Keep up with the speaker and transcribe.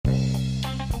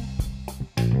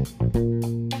Good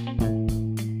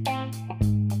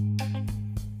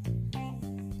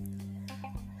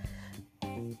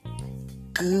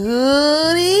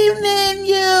evening,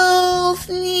 you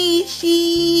sneechies.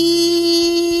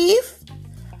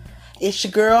 It's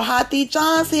your girl, Hot D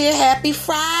Johns here. Happy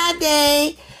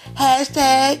Friday.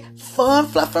 Hashtag Fun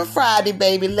Fluffin' Friday,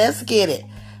 baby. Let's get it.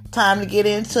 Time to get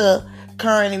into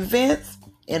current events,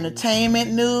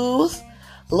 entertainment news,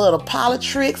 a little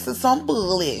politics, and some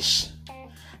bullish.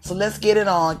 So let's get it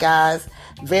on, guys.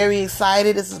 Very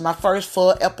excited. This is my first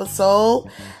full episode.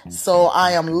 So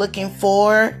I am looking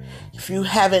forward. If you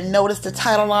haven't noticed the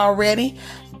title already,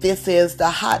 this is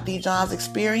the Hot D Johns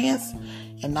Experience,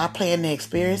 and I plan to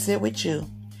experience it with you.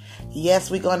 Yes,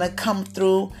 we're going to come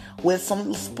through with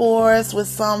some sports, with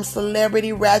some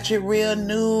celebrity ratchet real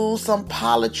news, some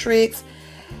politics.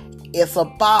 It's a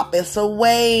bop, it's a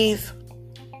wave,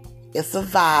 it's a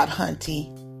vibe,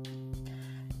 hunty.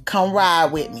 Come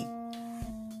ride with me.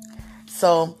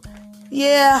 So,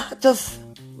 yeah, just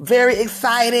very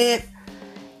excited.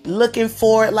 Looking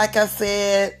forward, like I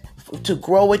said, to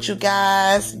grow with you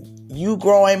guys. You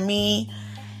growing me.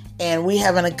 And we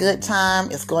having a good time.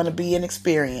 It's going to be an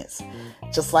experience.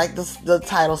 Just like the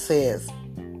title says.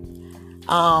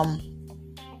 I'm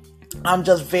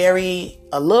just a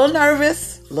little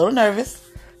nervous.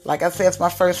 Like I said, it's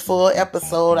my first full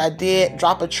episode. I did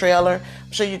drop a trailer.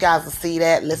 I'm sure you guys will see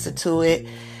that, listen to it.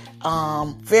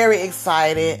 Very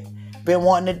excited. Been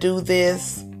wanting to do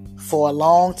this for a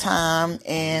long time,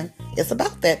 and it's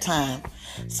about that time.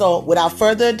 So without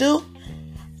further ado,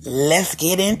 let's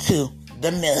get into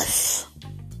the mess.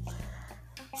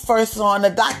 First on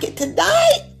the docket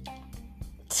tonight,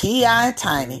 T.I. and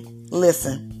Tiny.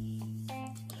 Listen,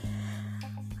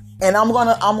 and I'm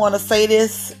gonna say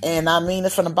this, and I mean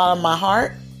it from the bottom of my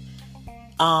heart.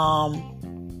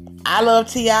 I love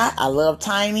T.I. I love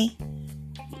Tiny.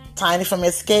 Tiny from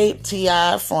Escape,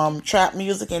 T.I. from trap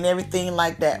music and everything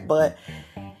like that. But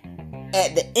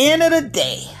at the end of the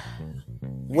day,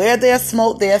 where there's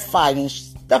smoke, there's fire. And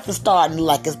stuff is starting to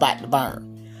look like it's about to burn.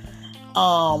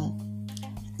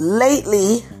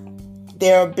 Lately,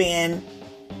 there have been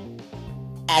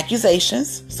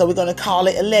accusations, so we're going to call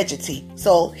it allegedly.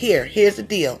 So here's the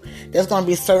deal. There's going to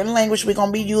be certain language we're going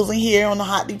to be using here on the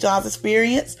Hot D Johns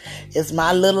Experience. It's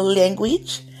my little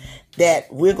language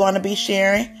that we're going to be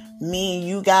sharing. Me and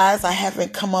you guys, I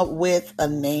haven't come up with a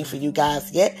name for you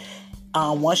guys yet.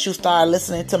 Once you start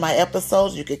listening to my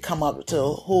episodes, you can come up to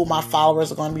who my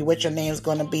followers are going to be, what your name is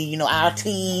going to be. You know, our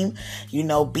team,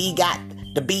 B got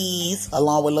the B's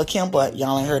along with Lil' Kim, but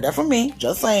y'all ain't heard that from me.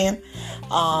 Just saying.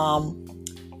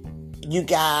 You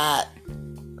got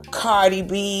Cardi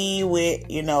B with,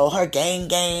 her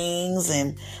gangs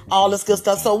and all this good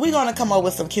stuff. So we're going to come up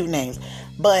with some cute names.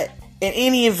 But in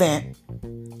any event,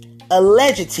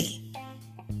 allegedly,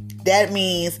 that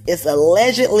means it's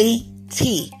allegedly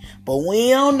tea, but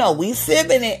we don't know. We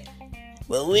sipping it,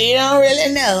 but we don't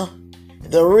really know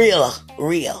the real.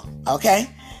 Okay,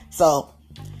 so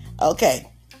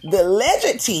the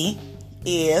alleged tea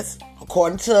is,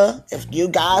 according to, if you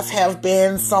guys have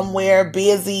been somewhere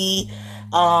busy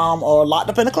or locked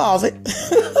up in a closet,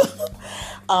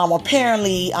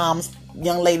 apparently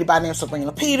young lady by the name of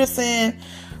Sabrina Peterson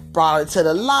brought it to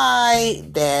the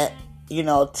light that,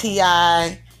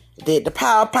 T.I. did the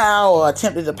pow or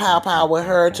attempted to pow with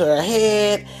her to her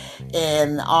head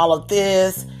and all of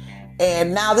this.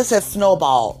 And now this has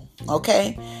snowballed.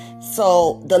 Okay.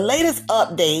 So the latest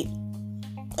update,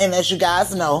 and as you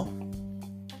guys know,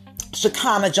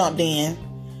 Shekinah jumped in,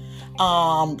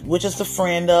 which is the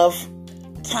friend of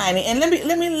Tiny. And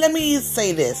let me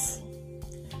say this.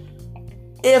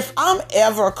 If I'm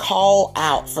ever called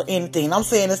out for anything, I'm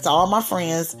saying this to all my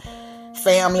friends,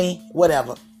 family,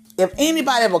 whatever. If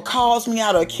anybody ever calls me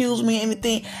out or accuses me of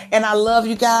anything, and I love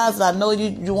you guys, and I know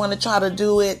you want to try to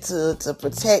do it to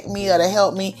protect me or to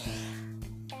help me,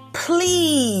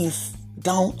 please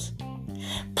don't.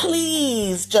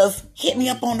 Please just hit me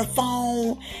up on the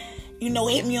phone.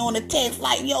 Hit me on the text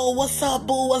like, yo, what's up,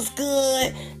 boo? What's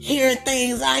good? Hearing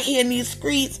things out here in these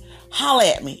streets. Holla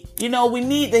at me. We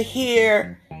need to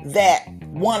hear that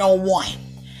one-on-one.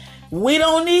 We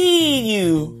don't need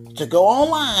you to go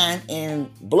online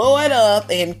and blow it up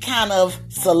and kind of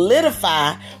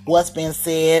solidify what's been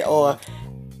said or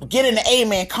get in the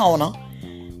amen corner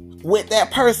with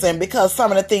that person because some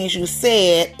of the things you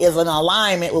said is in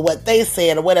alignment with what they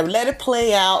said or whatever. Let it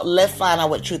play out. Let's find out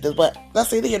what truth is. But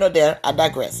that's either here nor there. I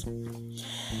digress.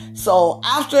 So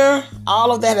after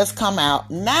all of that has come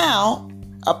out, now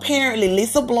apparently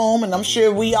Lisa Bloom, and I'm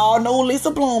sure we all know who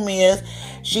Lisa Bloom is.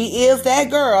 She is that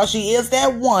girl. She is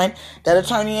that one, that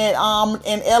attorney in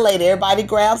LA that everybody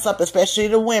grabs up, especially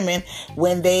the women,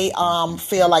 when they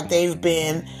feel like they've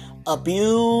been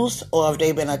abused or if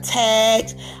they've been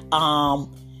attacked,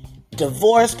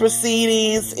 divorce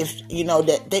proceedings. If you know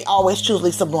that, they always choose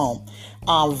Lisa Bloom.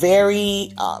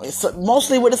 It's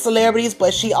mostly with the celebrities,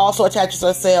 but she also attaches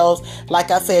herself, like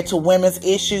I said, to women's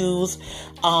issues.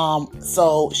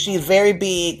 So she's very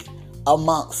big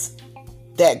amongst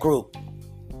that group.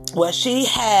 Well, she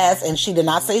has, and she did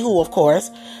not say who, of course.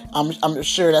 I'm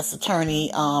sure that's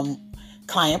attorney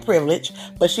client privilege,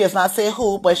 but she has not said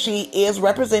who, but she is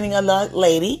representing a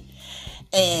lady,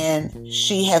 and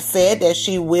she has said that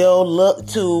she will look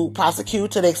to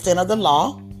prosecute to the extent of the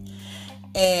law,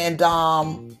 and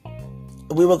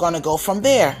we were going to go from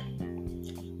there.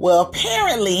 Well,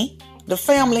 apparently the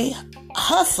Family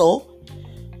Hustle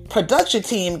production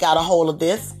team got a hold of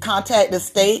this, contacted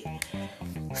state,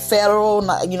 federal,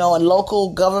 and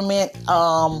local government,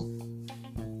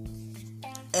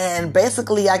 and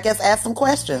basically, I guess, asked some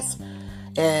questions.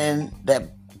 And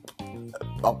that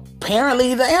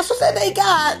apparently the answers that they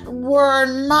got were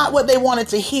not what they wanted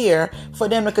to hear for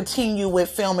them to continue with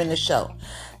filming the show.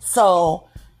 So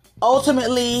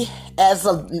ultimately, as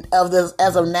of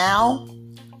now,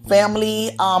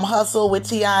 Family Hustle with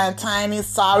T.I. and Tiny.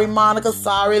 Sorry, Monica.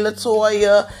 Sorry,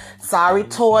 LaToya. Sorry,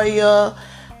 Toya.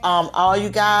 All you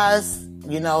guys,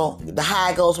 the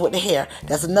high goes with the hair.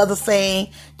 That's another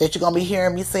saying that you're going to be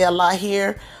hearing me say a lot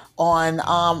here on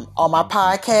my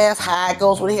podcast. High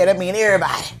goes with the hair. That means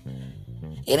everybody.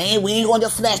 We ain't going to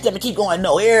just snatch them and keep going.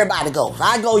 No, everybody goes. If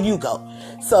I go, you go.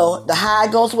 So the high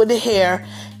goes with the hair,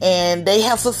 and they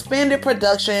have suspended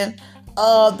production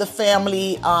of the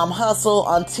Family Hustle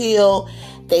until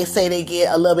they say they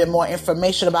get a little bit more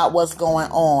information about what's going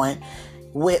on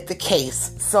with the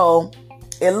case. So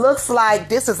it looks like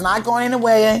this is not going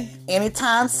away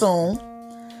anytime soon.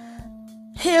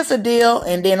 Here's the deal,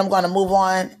 and then I'm going to move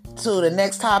on to the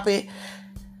next topic.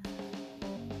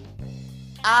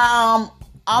 I'm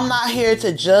not here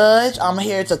to judge. I'm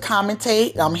here to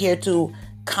commentate. I'm here to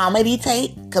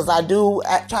comedy-tate, because I do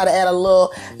try to add a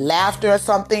little laughter or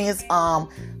some things.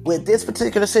 With this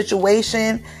particular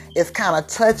situation, it's kind of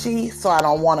touchy, so I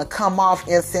don't want to come off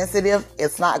insensitive.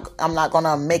 I'm not going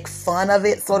to make fun of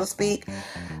it, so to speak.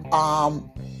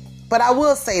 But I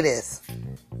will say this.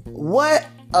 What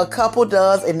a couple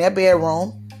does in their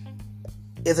bedroom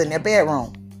is in their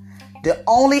bedroom. The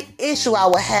only issue I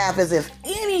would have is if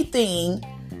anything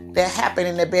that happened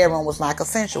in their bedroom was not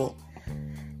consensual.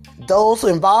 Those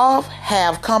involved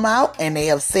have come out and they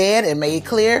have said and made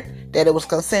clear that it was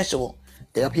consensual.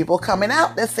 There are people coming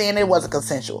out that's saying it wasn't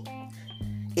consensual.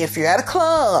 If you're at a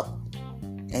club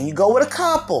and you go with a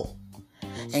couple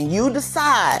and you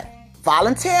decide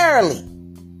voluntarily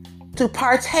to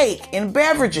partake in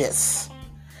beverages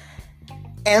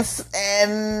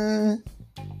and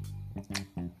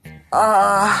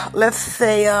let's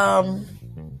say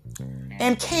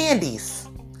and candies,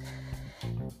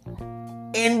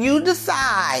 and you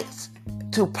decide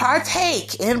to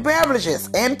partake in beverages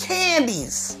and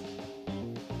candies,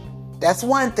 that's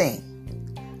one thing.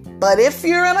 But if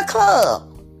you're in a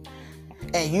club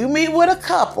and you meet with a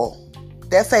couple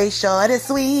that say, "Shorty,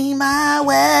 swing my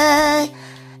way,"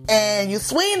 and you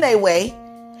swing their way,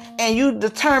 and you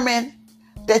determine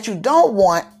that you don't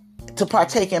want to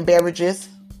partake in beverages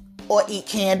or eat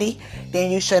candy, then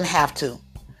you shouldn't have to.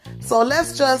 So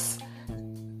let's just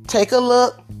take a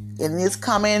look in these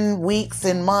coming weeks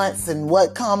and months and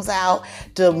what comes out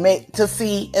to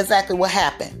see exactly what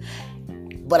happened.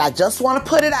 But I just want to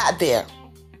put it out there.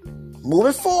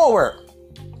 Moving forward,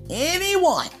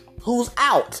 anyone who's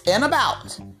out and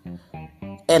about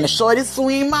and the Shorty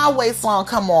Swing My Way song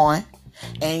come on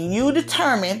and you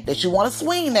determine that you want to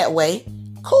swing that way,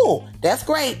 cool, that's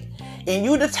great. And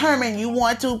you determine you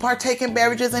want to partake in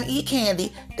beverages and eat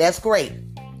candy, that's great.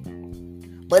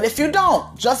 But if you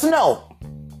don't, just know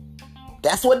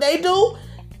that's what they do.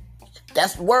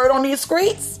 That's word on these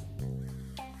streets.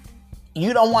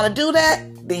 You don't want to do that,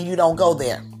 then you don't go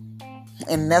there.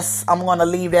 And I'm going to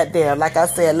leave that there. Like I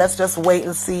said, let's just wait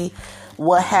and see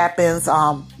what happens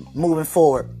moving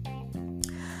forward.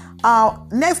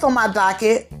 Next on my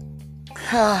docket,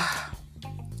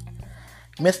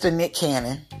 Mr. Nick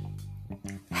Cannon.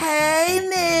 Hey,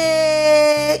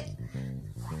 Nick.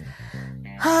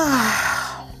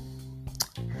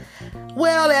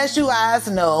 Well, as you guys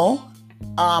know,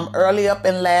 early up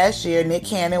in last year, Nick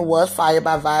Cannon was fired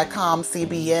by Viacom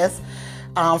CBS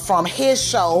from his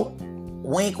show,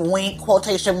 wink, wink,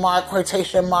 quotation mark,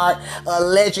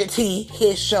 allegedly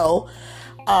his show,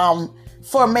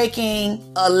 for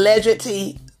making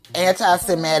allegedly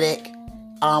anti-Semitic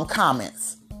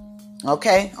comments,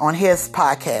 okay, on his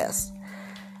podcast.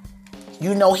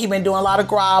 You know, he been doing a lot of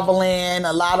groveling,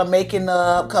 a lot of making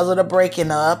up because of the breaking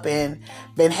up, and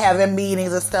been having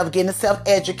meetings and stuff, getting himself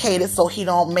educated so he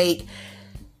don't make,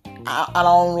 I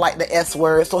don't like the S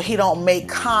word, so he don't make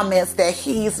comments that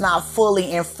he's not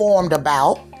fully informed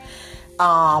about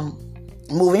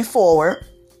moving forward.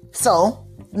 So,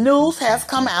 news has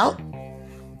come out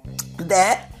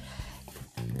that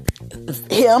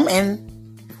him and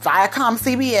Viacom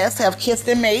CBS have kissed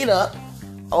and made up.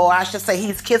 Or I should say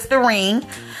he's kissed the ring,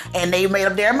 and they made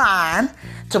up their mind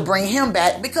to bring him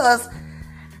back because,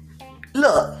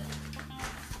 look,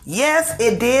 yes,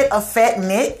 it did affect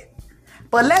Nick,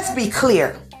 but let's be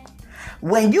clear.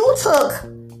 When you took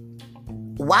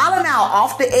Wildin' Out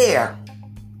off the air,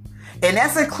 and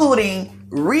that's including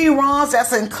reruns,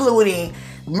 that's including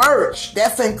merch,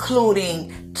 that's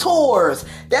including tours,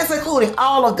 that's including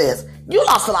all of this, you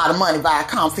lost a lot of money via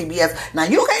ComCBS. Now,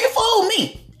 you can't fool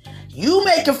me. You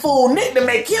make a fool Nick to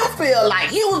make him feel like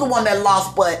he was the one that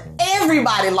lost, but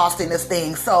everybody lost in this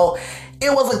thing. So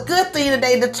it was a good thing that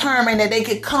they determined that they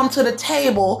could come to the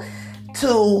table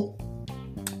to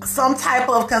some type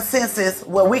of consensus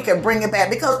where we could bring it back.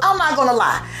 Because I'm not going to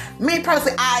lie. Me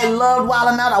personally, I loved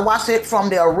Wildin' Out. I watched it from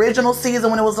the original season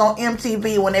when it was on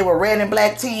MTV, when they were Red and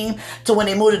Black Team, to when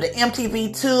they moved to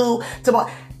MTV2.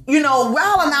 You know,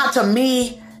 Wildin' Out to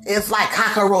me is like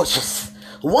cockroaches.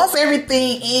 Once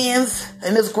everything ends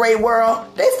in this great world,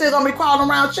 they still gonna be crawling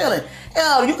around chilling.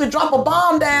 Hell, you can drop a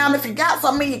bomb down if you got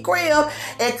something in your crib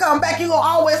and come back. You gonna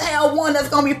always have one that's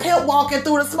gonna be pimp walking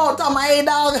through the smoke talking about, hey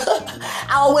dog,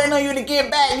 I was waiting on you to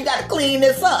get back. You gotta clean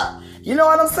this up. You know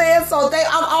what I'm saying? So I've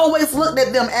always looked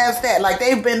at them as that. Like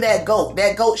they've been that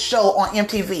GOAT show on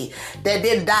MTV that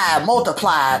didn't die,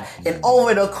 multiplied, and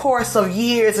over the course of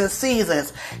years and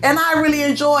seasons. And I really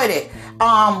enjoyed it.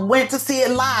 Went to see it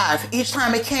live each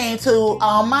time it came to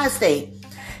my state.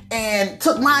 And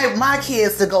took my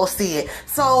kids to go see it.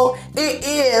 So it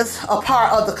is a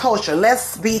part of the culture.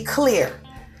 Let's be clear.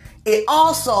 It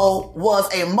also was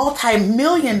a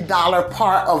multi-million-dollar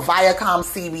part of Viacom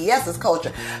CBS's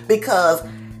culture because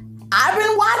I've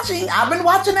been watching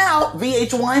out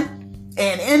VH1,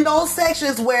 and in those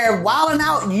sections where Wildin'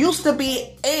 Out used to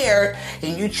be aired,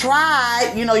 and you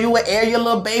tried, you know, you would air your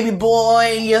little Baby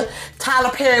Boy and your Tyler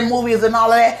Perry movies and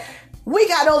all of that. We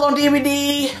got those on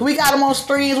DVD. We got them on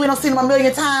streams. We don't see them a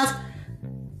million times.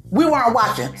 We weren't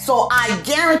watching. So I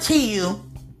guarantee you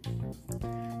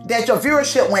that your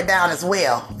viewership went down as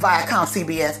well via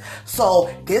CBS.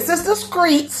 So this is the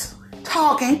streets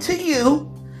talking to you.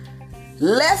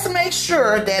 Let's make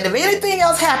sure that if anything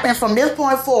else happens from this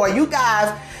point forward, you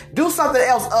guys do something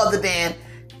else other than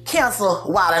cancel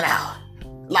Wildin' Out.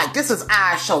 Like, this is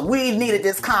our show. We needed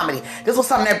this comedy. This was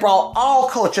something that brought all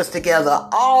cultures together,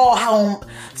 all homes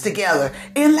together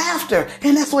in laughter.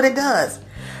 And that's what it does.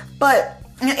 But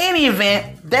in any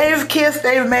event, they've kissed,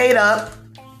 they've made up.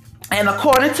 And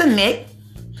according to Nick,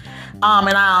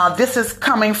 this is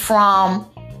coming from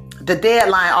the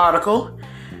Deadline article,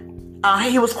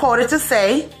 he was quoted to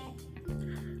say,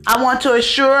 I want to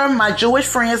assure my Jewish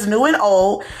friends, new and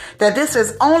old, that this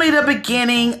is only the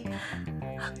beginning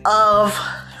of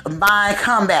my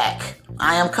comeback.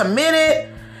 I am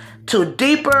committed to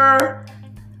deeper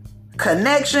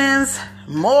connections,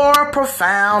 more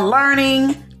profound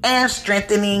learning, and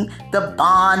strengthening the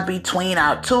bond between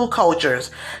our two cultures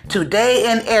today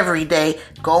and every day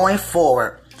going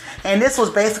forward. And this was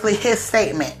basically his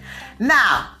statement.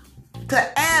 Now,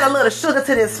 to add a little sugar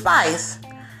to this spice,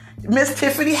 Miss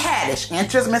Tiffany Haddish,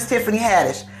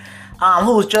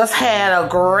 who's just had a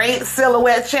great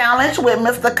silhouette challenge with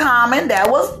Mr. Common.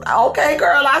 That was, okay,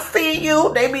 girl, I see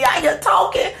you. They be out here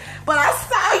talking. But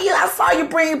I saw you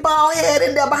bring bald head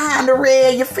in there behind the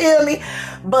red. You feel me?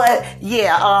 But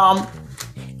yeah,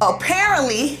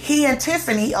 apparently he and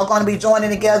Tiffany are going to be joining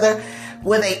together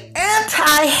with an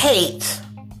anti-hate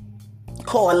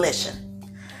coalition.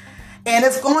 And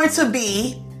it's going to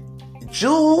be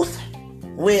Jews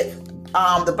with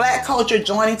the black culture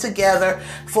joining together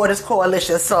for this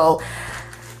coalition. So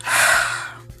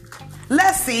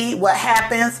let's see what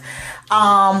happens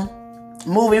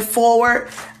moving forward.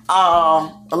 A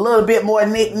little bit more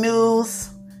Nick news.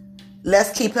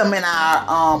 Let's keep him in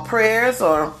our prayers,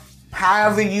 or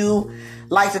however you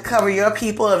like to cover your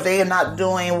people if they are not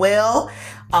doing well.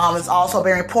 It's also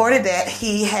been reported that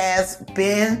he has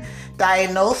been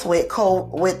diagnosed with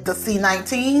the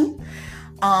C-19.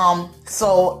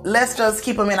 So let's just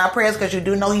keep him in our prayers, because you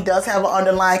do know he does have an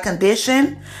underlying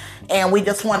condition, and we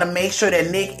just want to make sure that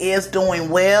Nick is doing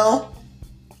well.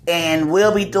 and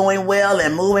will be doing well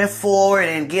and moving forward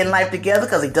and getting life together,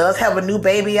 because he does have a new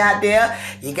baby out there.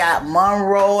 You got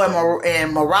Monroe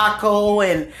and Morocco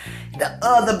and the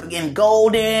other and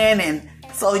Golden, and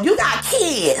so you got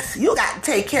kids you got to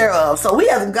take care of. So we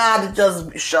ask God to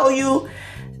just show you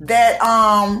that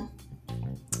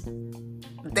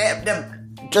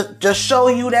just show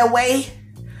you that way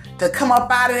to come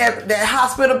up out of that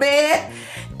hospital bed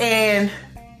and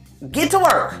get to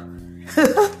work.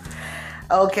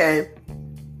 Okay.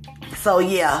 So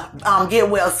yeah, get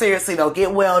well. Seriously though,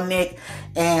 get well, Nick.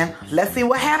 And let's see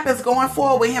what happens going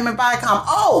forward with him and Viacom.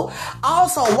 Oh,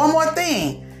 also one more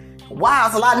thing. Wow,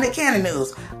 it's a lot of Nick Cannon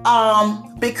news.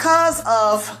 Because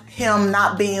of him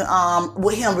not being,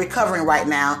 with him recovering right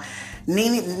now,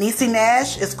 Niecy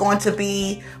Nash is going to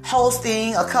be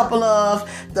hosting a couple of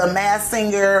the Masked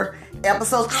Singer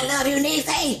episodes. I love you,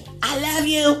 Niecy. I love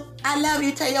you. I love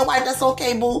you. Tell your wife that's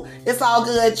okay, boo. It's all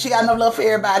good. She got enough love for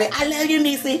everybody. I love you,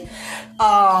 Niecy.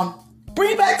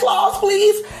 Bring back Claus,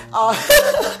 please.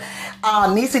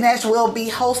 Niecy Nash will be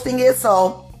hosting it,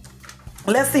 so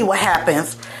let's see what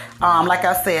happens. Like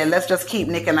I said, let's just keep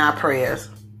Nick in our prayers.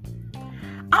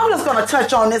 I'm just going to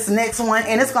touch on this next one,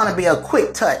 and it's going to be a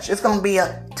quick touch. It's going to be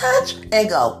a touch and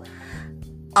go.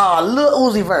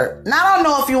 Lil Uzi Vert. Now, I don't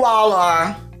know if you all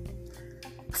are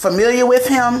familiar with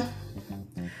him.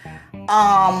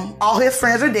 All his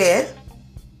friends are dead.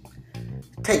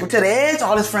 Take him to the edge,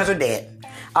 all his friends are dead.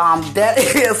 That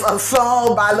is a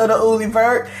song by Lil Uzi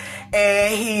Vert,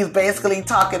 and he's basically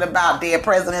talking about dead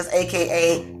presidents,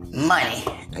 aka money.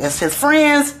 It's his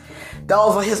friends.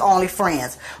 Those are his only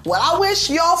friends. Well, I wish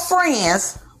your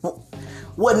friends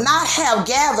would not have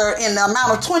gathered in the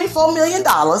amount of $24 million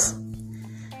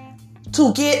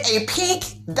to get a pink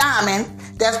diamond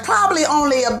that's probably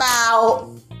only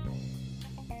about,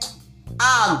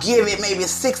 I'll give it maybe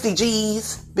 60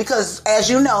 G's. Because as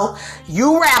you know,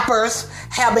 you rappers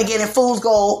have been getting fool's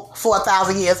gold for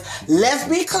 1,000 years. Let's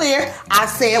be clear. I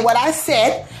said what I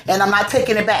said, and I'm not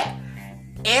taking it back.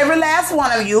 Every last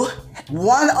one of you,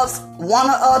 one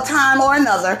time or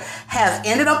another, has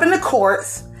ended up in the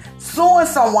courts suing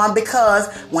someone because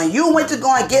when you went to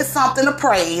go and get something to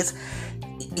praise,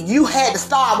 you had to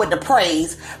start with the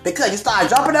praise because you started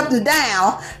jumping up and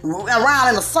down around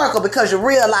in a circle because you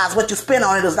realized what you spent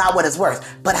on it is not what it's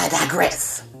worth. But I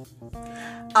digress.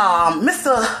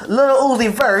 Mr. Lil Uzi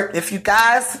Vert, if you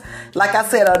guys, like I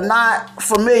said, are not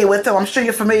familiar with him, I'm sure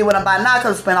you're familiar with him by now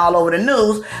because it's been all over the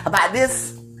news about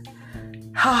this.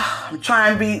 I'm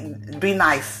trying to be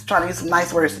nice, trying to use some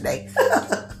nice words today.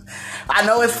 I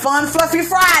know it's fun, fluffy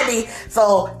Friday,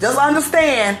 so just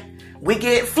understand, we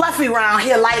get fluffy around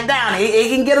here, light down. It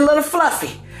can get a little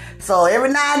fluffy. So every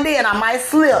now and then I might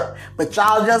slip, but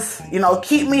y'all just,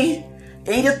 keep me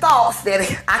in your thoughts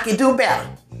that I can do better.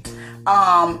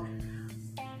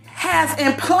 Has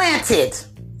implanted,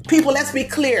 people, let's be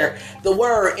clear, the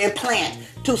word implant,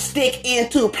 to stick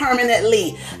into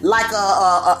permanently, like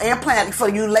a implant for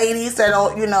you ladies that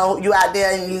don't, you out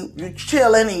there and you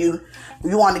chilling and you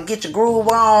want to get your groove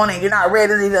on and you're not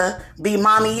ready to be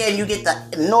mommy yet, and you get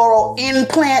the neural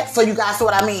implant. So you guys see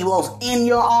what I mean? It goes in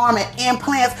your arm and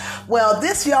implants. Well,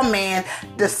 this young man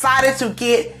decided to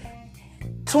get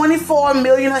 24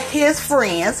 million of his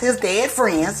friends, his dead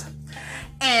friends,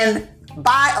 and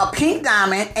buy a pink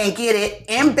diamond and get it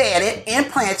embedded,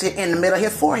 implanted in the middle of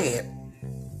his forehead.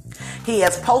 He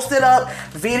has posted up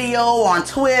video on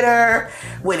Twitter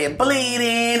with it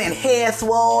bleeding and head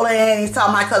swollen. He's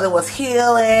talking about because it was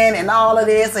healing and all of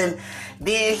this. And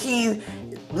then he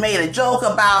made a joke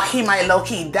about he might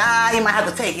low-key die. He might have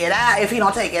to take it out if he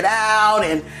don't take it out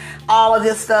and all of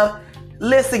this stuff.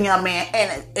 Listen, young man.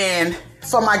 And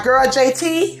so my girl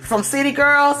JT from City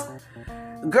Girls,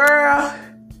 girl,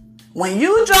 when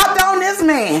you dropped on this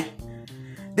man,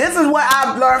 this is what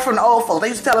I've learned from the old folks. They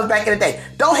used to tell us back in the day.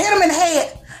 Don't hit them in the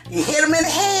head. You hit them in the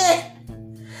head,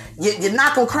 you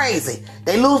knock them crazy.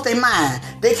 They lose their mind.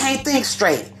 They can't think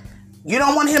straight. You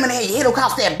don't want to hit them in the head. You hit them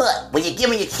across that butt when you're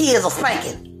giving your kids a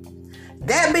spanking.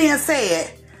 That being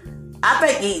said, I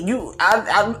think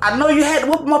I know you had to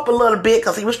whoop him up a little bit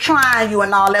because he was trying you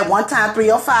and all that. 1 time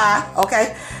 305,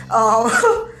 okay?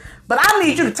 But I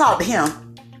need you to talk to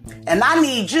him. And I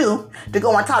need you to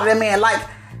go and talk to that man like,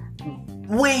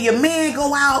 when your man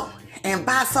go out and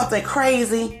buy something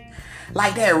crazy,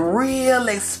 like that real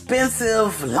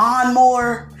expensive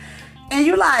lawnmower, and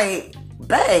you like,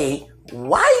 babe,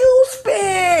 why you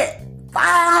spend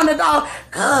 $500?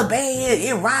 Cause babe,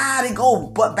 it ride and go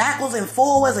backwards and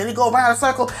forwards and it go around a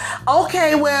circle.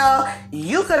 Okay, well,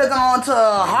 you could have gone to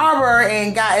Harbor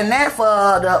and gotten that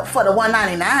for the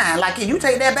 $199. Like, can you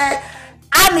take that back?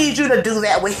 I need you to do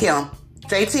that with him.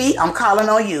 JT, I'm calling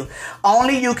on you.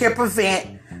 Only you can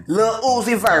prevent Lil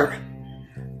Uzi Vert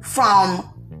from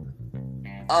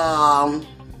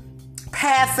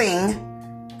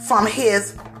passing from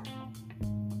his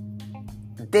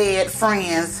dead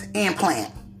friend's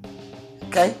implant.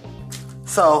 Okay?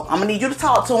 So I'm gonna need you to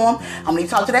talk to him. I'm gonna need you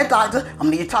to talk to that doctor. I'm gonna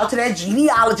need you to talk to that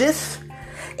genealogist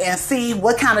and see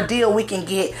what kind of deal we can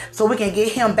get so we can get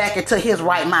him back into his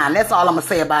right mind. That's all I'm gonna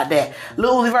say about that.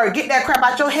 Lil Uzi Vert, get that crap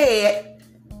out your head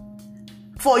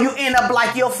before you end up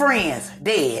like your friends,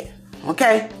 dead.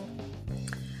 Okay?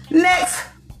 Next,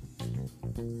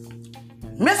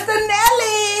 Mr.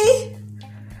 Nelly.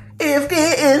 It's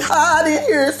getting hot in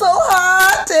here, so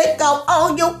hot. Take off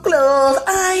all your clothes.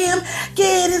 I am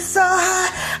getting so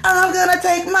hot. I'm gonna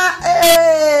take my...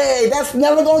 Hey, that's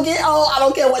never gonna get old. I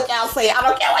don't care what y'all say. I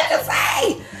don't care what you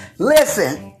say.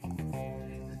 Listen,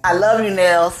 I love you,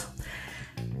 Nels.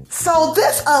 So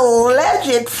this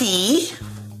alleged tea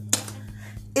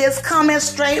is coming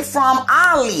straight from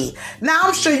Ali. Now,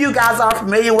 I'm sure you guys are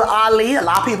familiar with Ali. A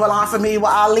lot of people aren't familiar with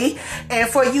Ali. And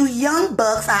for you young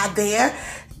bucks out there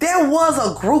was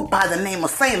a group by the name of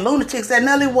Saint Lunatics that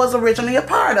Nelly was originally a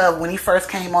part of when he first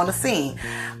came on the scene.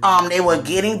 They were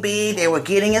getting big, they were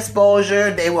getting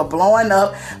exposure, they were blowing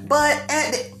up. But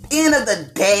at the end of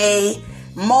the day,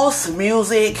 most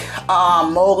music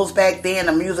moguls back then,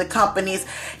 the music companies,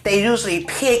 they usually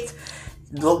picked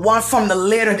the one from the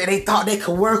litter that they thought they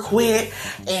could work with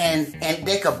and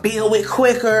they could build with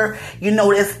quicker. You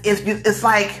know, it's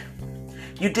like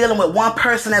you're dealing with one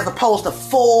person as opposed to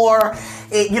four.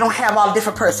 You don't have all the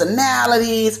different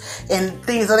personalities and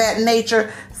things of that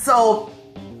nature. So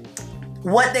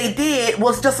what they did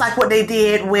was just like what they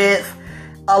did with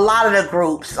a lot of the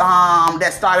groups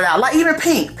that started out. Like even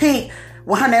Pink. Pink,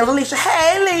 when her name was Alicia.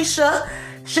 Hey, Alicia.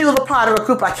 She was a part of a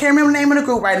group. I can't remember the name of the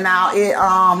group right now.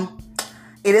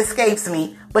 It escapes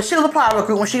me. But she was a part of a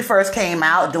group when she first came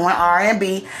out doing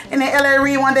R&B. And then L.A.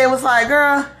 Reid one day was like,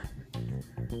 girl,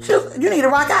 you need to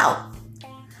rock out.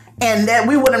 And that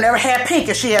we would have never had Pink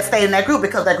if she had stayed in that group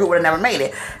because that group would have never made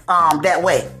it that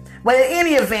way. But in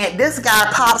any event, this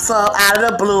guy pops up out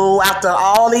of the blue after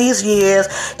all these years,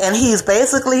 and he's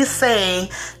basically saying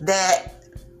that,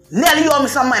 Nelly, you owe me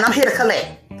some money. I'm here to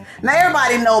collect. Now,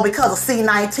 everybody know because of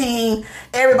C-19,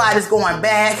 everybody's going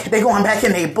back. They're going back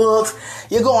in their books.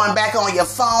 You're going back on your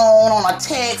phone, on a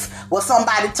text, where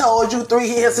somebody told you 3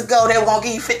 years ago they were going to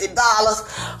give you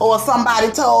 $50, or somebody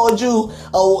told you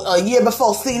a year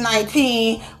before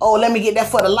C-19, oh, let me get that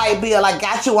for the light bill. I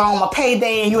got you on my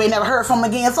payday, and you ain't never heard from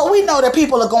them again. So we know that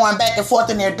people are going back and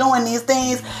forth, and they're doing these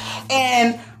things.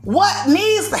 And what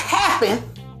needs to happen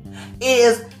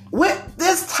is with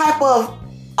this type of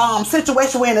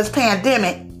situation we're in this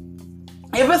pandemic,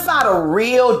 if it's not a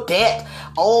real debt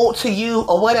owed to you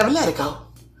or whatever, let it go.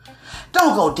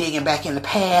 Don't go digging back in the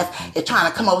past and trying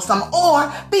to come up with something.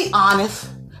 Or be honest.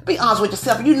 Be honest with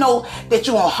yourself. You know that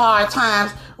you're on hard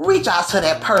times. Reach out to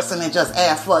that person and just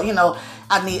ask for,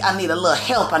 I need a little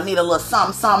help. I need a little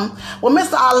something. Well,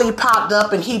 Mr. Ali popped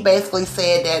up and he basically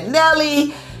said that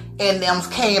Nelly and them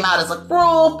came out as a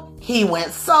group. He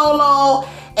went solo.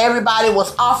 Everybody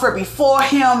was offered before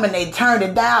him and they turned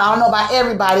it down. I don't know about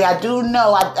everybody. I do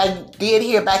know. I did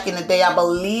hear back in the day, I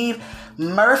believe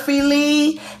Murphy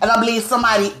Lee and I believe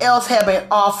somebody else had been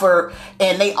offered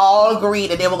and they all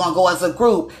agreed that they were going to go as a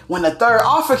group. When the third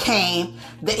offer came,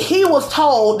 that he was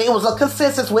told there was a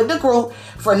consensus with the group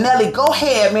for Nelly, go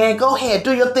ahead, man, go ahead,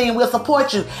 do your thing, we'll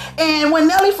support you. And when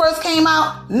Nelly first came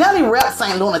out, Nelly repped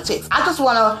Saint Lunatics. I just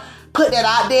want to put that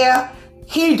out there.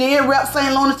 He did rep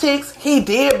Saint Lunatics. He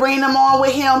did bring them on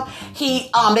with him.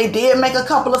 They did make a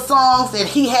couple of songs that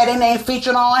he had their name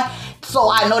featured on.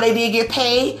 So I know they did get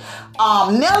paid.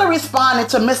 Nelly responded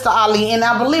to Mr. Ali, and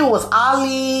I believe it was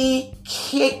Ali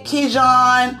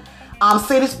Kijan,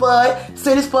 City Spud.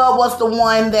 City Spud was the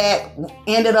one that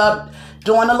ended up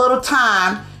doing a little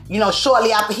time.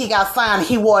 Shortly after he got signed,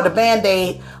 he wore the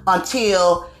Band-Aid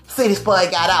until City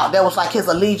Spud got out. That was like his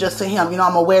allegiance to him. I'm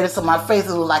gonna wear this on my face.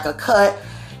 It was like a cut,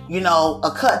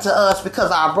 a cut to us because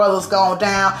our brother's gone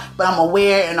down, but I'm gonna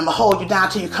wear it and I'm gonna hold you down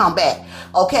till you come back.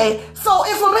 Okay? So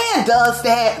if a man does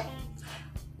that,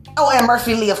 and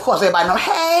Murphy Lee, of course, everybody know,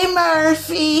 hey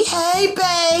Murphy, hey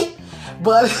babe.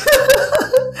 But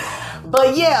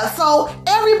yeah, so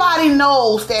everybody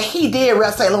knows that he did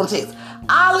rep Saint Lunatics.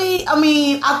 Ali,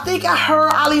 I think I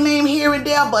heard Ali name here and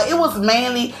there, but it was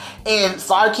mainly, and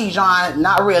sorry Keyshawn,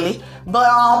 not really, but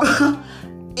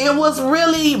it was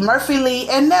really Murphy Lee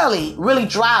and Nelly really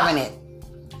driving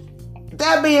it.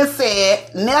 That being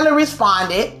said, Nelly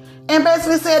responded and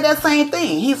basically said that same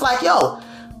thing. He's like, yo,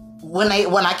 when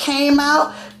I came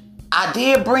out, I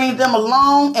did bring them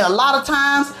along, and a lot of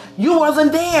times you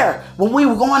wasn't there when we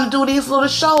were going to do these little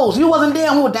shows. You wasn't there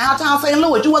when we were downtown St.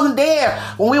 Louis. You wasn't there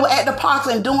when we were at the parks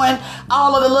and doing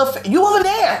all of the little... You wasn't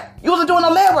there. You wasn't doing no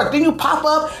leg work. Then you pop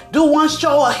up, do one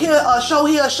show, a show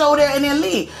here, a show there, and then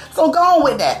leave. So go on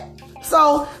with that.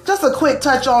 So just a quick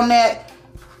touch on that.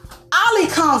 Ali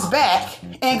comes back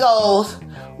and goes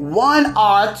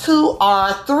 1R,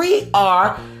 2R,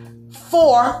 3R,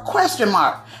 4 question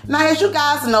mark. Now, as you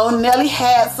guys know, Nelly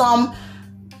had some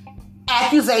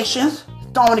accusations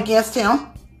thrown against him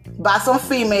by some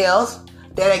females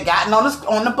that had gotten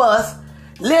on the bus.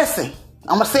 Listen,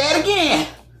 I'm gonna say it again.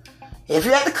 If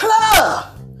you're at the club,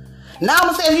 now I'm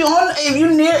gonna say if you're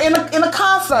near in a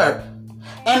concert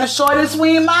and the Shorty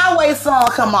Swing My Way song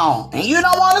come on, and you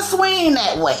don't want to swing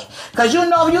that way, because you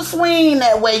know if you swing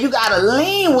that way, you gotta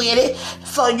lean with it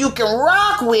so you can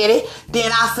rock with it.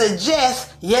 Then I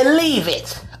suggest you leave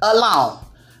it alone.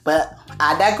 But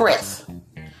I digress.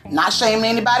 Not shaming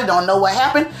anybody, don't know what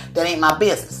happened, that ain't my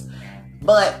business.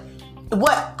 But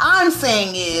what I'm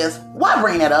saying is, why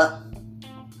bring that up?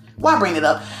 Why bring it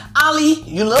up? Ali,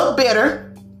 you look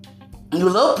bitter, you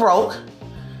look broke,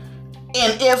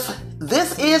 and if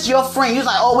this is your friend, you're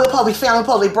like, oh, we're probably family,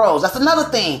 probably bros. That's another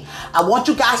thing. I want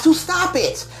you guys to stop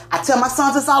it. I tell my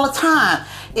sons this all the time.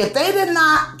 If they did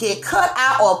not get cut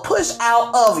out or pushed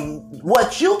out of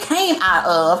what you came out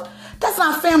of, that's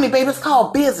not family, baby. It's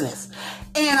called business.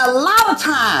 And a lot of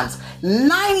times,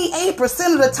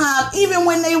 98% of the time, even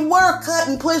when they were cut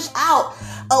and pushed out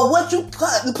of what you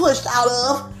cut and pushed out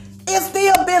of, it's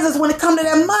still business when it comes to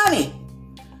that money.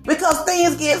 Because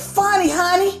things get funny,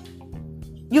 honey.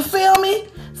 You feel me?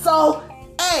 So,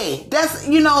 hey, that's,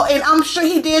 and I'm sure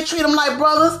he did treat them like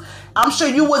brothers. I'm sure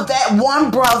you was that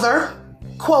one brother,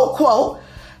 quote, quote,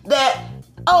 that,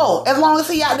 oh, as long as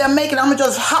he out there making it, I'm going to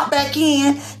just hop back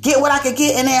in, get what I could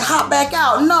get, and then hop back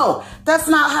out. No, that's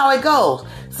not how it goes.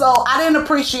 So, I didn't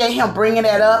appreciate him bringing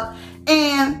that up.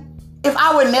 And if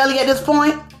I were Nelly at this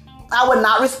point, I would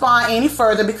not respond any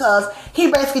further, because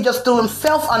he basically just threw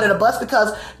himself under the bus,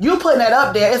 because you putting that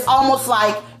up there, it's almost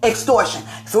like extortion.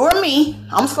 If it were me,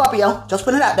 I'm a Scorpio, just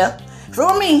putting it out there. If it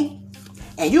were me,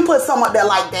 and you put something up there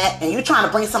like that, and you trying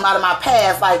to bring something out of my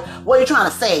past, like, what are you trying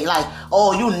to say? Like,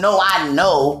 oh, I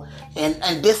know,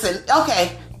 and this, and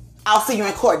okay, I'll see you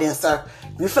in court then, sir.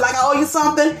 You feel like I owe you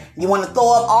something? You want to throw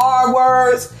up R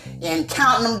words and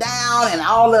counting them down and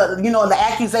all the, the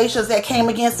accusations that came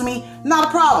against me? Not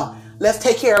a problem. Let's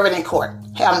take care of it in court.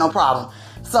 Have no problem.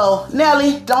 So,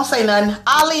 Nelly, don't say nothing.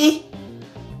 Ali,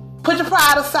 put your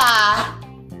pride aside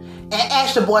and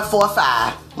ask your boy for a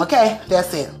 5. Okay?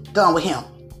 That's it. Done with him.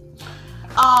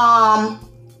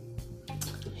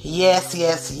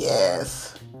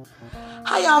 Yes.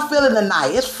 How y'all feeling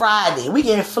tonight? It's Friday. We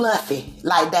getting fluffy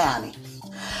like Downey.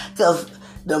 Because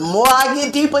the more I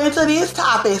get deeper into these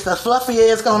topics, the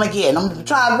fluffier it's going to get. And I'm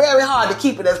trying very hard to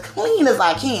keep it as clean as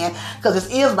I can, because this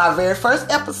is my very first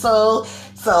episode.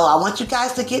 So I want you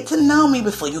guys to get to know me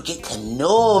before you get to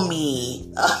know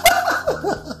me.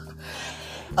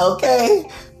 Okay?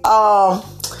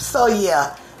 So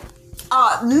yeah.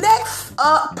 Next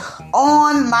up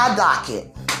on my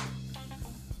docket,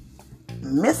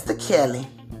 Mr. Kelly.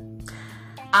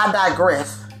 I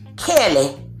digress.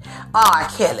 Kelly. R.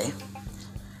 Kelly.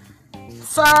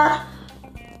 Sir,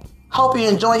 hope you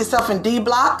enjoy yourself in D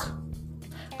Block.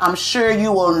 I'm sure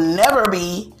you will never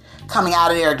be coming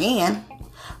out of there again,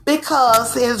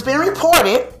 because it has been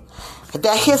reported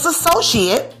that his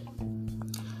associate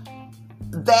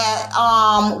that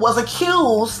was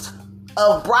accused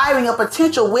of bribing a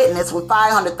potential witness with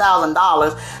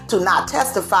 $500,000 to not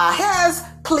testify has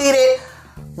pleaded,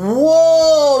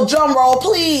 whoa, drum roll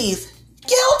please,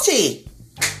 guilty.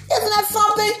 Isn't that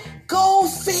something? Go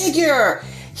figure.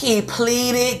 He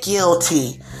pleaded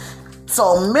guilty. So,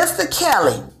 Mr.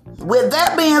 Kelly, with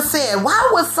that being said, why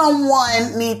would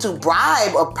someone need to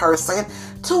bribe a person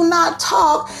to not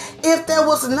talk if there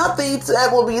was nothing that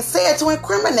would be said to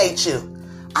incriminate you?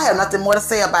 I have nothing more to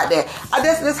say about that. I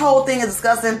guess this whole thing is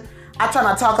disgusting. I try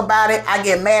not to talk about it. I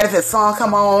get mad if his song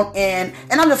come on, and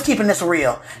I'm just keeping this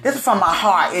real. This is from my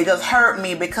heart. It just hurt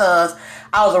me because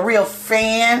I was a real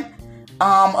fan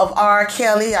of R.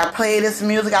 Kelly. I played his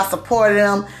music. I supported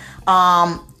him.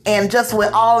 And just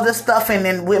with all of this stuff, and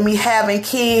then with me having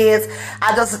kids,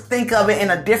 I just think of it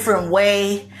in a different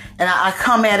way. And I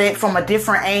come at it from a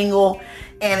different angle.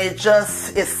 And it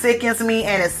sickens me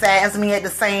and it saddens me at the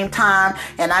same time.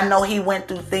 And I know he went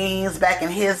through things back in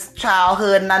his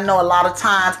childhood. And I know a lot of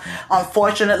times,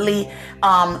 unfortunately,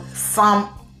 some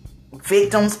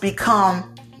victims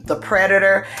become the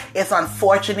predator. It's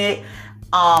unfortunate.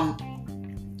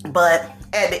 But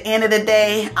at the end of the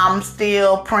day, I'm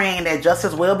still praying that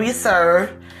justice will be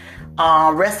served.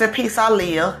 Rest in peace,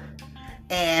 Aaliyah.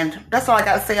 And that's all I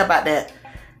got to say about that.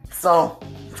 So,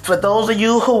 for those of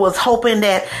you who was hoping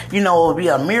that, it would be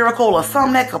a miracle or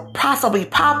something that could possibly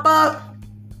pop up,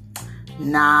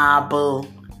 nah, boo.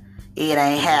 It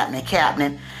ain't happening,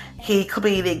 Captain. He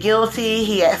pleaded guilty.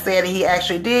 He had said that he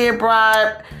actually did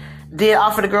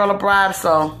offer the girl a bribe.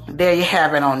 So, there you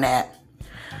have it on that.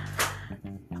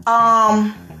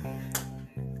 I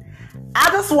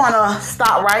just want to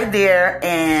stop right there,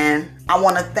 and I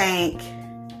want to thank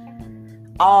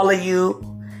all of you.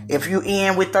 If you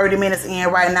in with 30 minutes in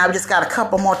right now, we just got a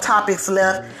couple more topics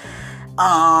left,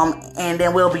 and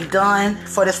then we'll be done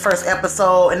for this first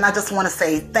episode. And I just want to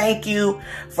say thank you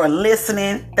for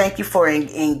listening. Thank you for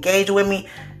engaging with me.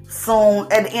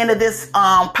 Soon, at the end of this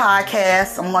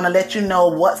podcast, I'm going to let you know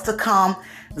what's to come.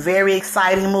 Very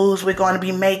exciting moves we're going to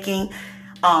be making.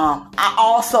 I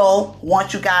also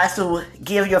want you guys to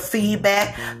give your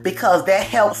feedback, because that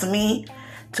helps me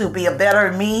to be a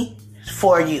better me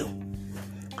for you.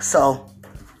 So,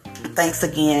 thanks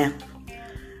again.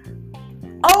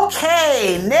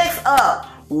 Okay, next up,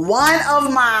 one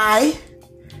of my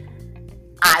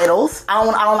idols. I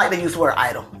don't like to use the word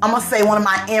idol. I'm going to say one of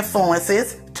my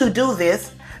influences to do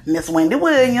this, Miss Wendy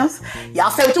Williams. Y'all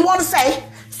say what you want to say.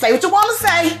 Say what you want to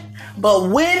say.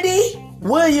 But Wendy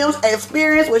Williams'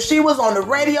 experience when she was on the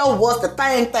radio was the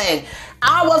thing.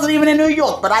 I wasn't even in New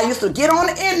York, but I used to get on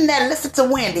the internet and listen to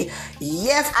Wendy.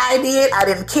 Yes, I did. I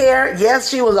didn't care. Yes,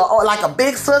 she was like a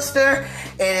big sister,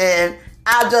 and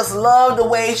I just loved the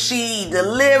way she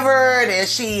delivered and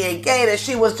she engaged, and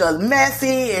she was just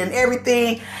messy and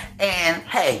everything. And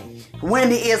hey,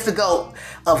 Wendy is the GOAT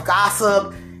of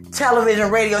gossip, television,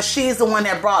 radio. She's the one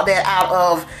that brought that out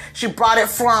of, she brought it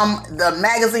from the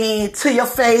magazine to your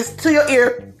face, to your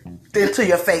ear, then to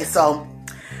your face. So,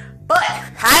 but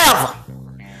however,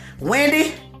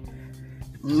 Wendy,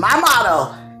 my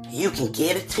motto, you can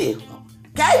get it too.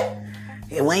 Okay?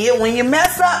 And when you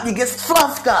mess up, you get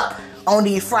fluffed up on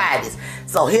these Fridays.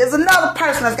 So here's another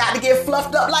person that's got to get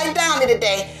fluffed up like Downy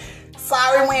today.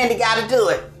 Sorry, Wendy, got to do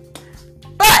it.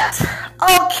 But,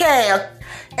 okay,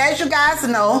 as you guys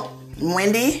know,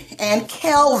 Wendy and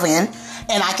Kelvin,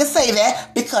 and I can say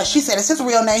that because she said it's his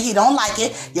real name. He don't like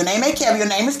it. Your name ain't Kelvin. Your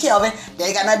name is Kelvin. They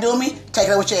ain't got nothing to do with me. Take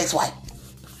it up with your ex-wife.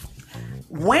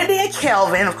 Wendy and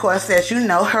Kelvin, of course, as you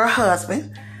know, her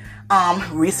husband,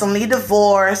 recently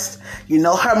divorced. You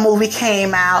know, her movie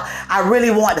came out. I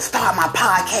really wanted to start my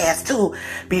podcast too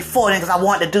before then, because I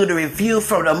wanted to do the review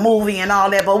for the movie and all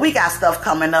that. But we got stuff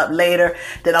coming up later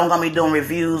that I'm going to be doing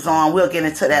reviews on. We'll get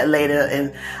into that later.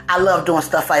 And I love doing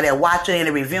stuff like that, watching it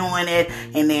and reviewing it,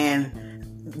 and then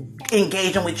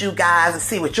engaging with you guys and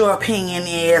see what your opinion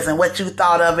is and what you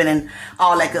thought of it and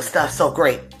all that good stuff. So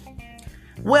great.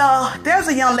 Well, there's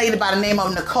a young lady by the name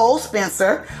of Nicole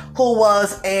Spencer who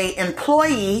was an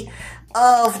employee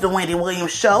of the Wendy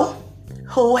Williams Show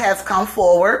who has come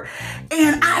forward.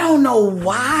 And I don't know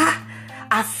why.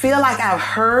 I feel like I've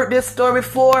heard this story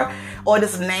before or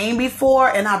this name before.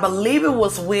 And I believe it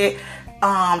was with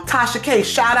Tasha K.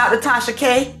 Shout out to Tasha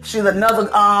K. She's another,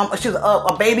 she's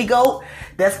a baby goat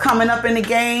that's coming up in the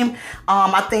game.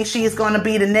 I think she's going to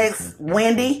be the next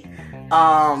Wendy.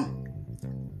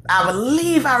 I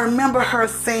believe I remember her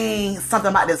saying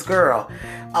something about this girl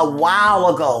a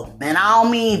while ago. And I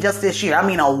don't mean just this year. I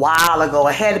mean a while ago.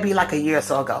 It had to be like a year or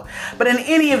so ago. But in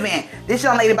any event, this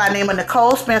young lady by the name of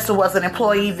Nicole Spencer was an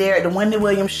employee there at the Wendy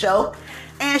Williams Show.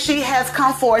 And she has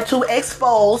come forward to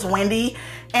expose Wendy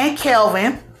and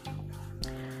Kelvin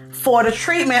for the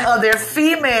treatment of their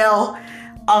female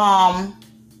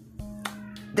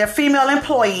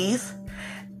employees.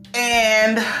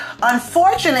 And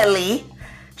unfortunately,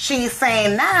 she's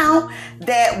saying now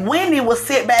that Wendy will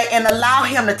sit back and allow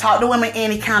him to talk to women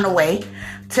any kind of way.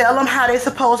 Tell them how they're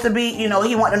supposed to be. You know,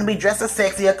 he want them to be dressed as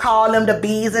sexy. Or call them the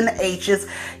B's and the H's.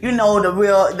 You know,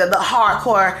 the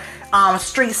hardcore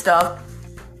street stuff.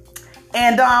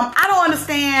 And I don't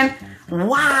understand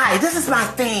why. This is my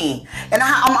thing. And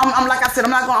I'm like I said,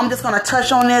 I'm just going to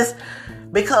touch on this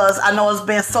because I know it's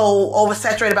been so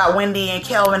oversaturated about Wendy and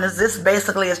Kelvin. This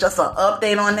basically is just an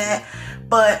update on that.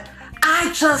 But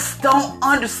I just don't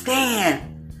understand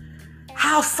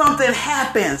how something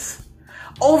happens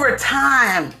over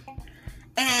time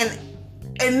and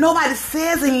nobody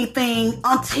says anything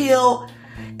until,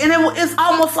 and it's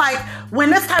almost like when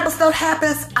this type of stuff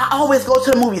happens, I always go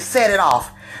to the movie Set It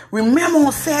Off. Remember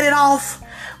on Set It Off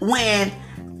when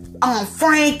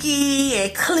Frankie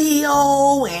and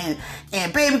Cleo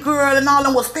and baby girl and all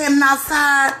them was standing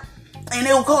outside and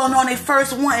they were calling on their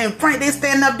first one, and Frank, they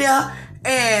standing up there,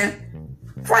 and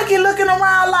Frankie looking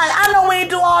around like, I know we ain't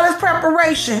do all this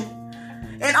preparation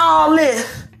and all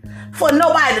this for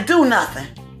nobody to do nothing.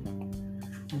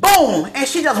 Boom, and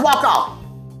she just walk off.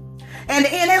 And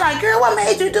the end, they like, girl, what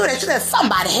made you do that? She said,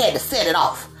 somebody had to set it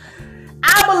off.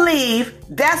 I believe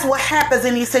that's what happens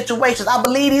in these situations. I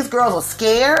believe these girls are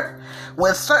scared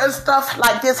when certain stuff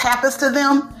like this happens to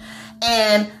them.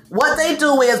 And what they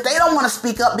do is they don't want to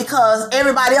speak up because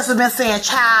everybody else has been saying,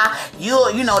 child,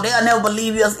 you know, they'll never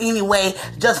believe us anyway.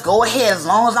 Just go ahead as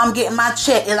long as I'm getting my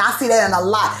check. And I see that in a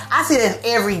lot. I see that in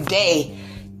every day,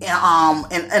 in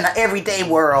the everyday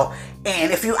world.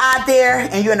 And if you're out there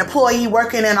and you're an employee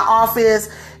working in an office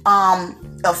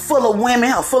full of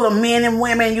women or full of men and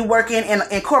women, you working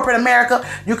in corporate America,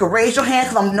 you can raise your hand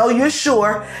because I know you're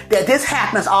sure that this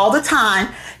happens all the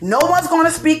time. No one's going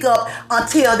to speak up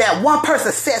until that one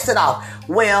person sets it off.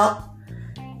 Well,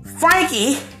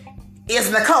 Frankie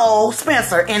is Nicole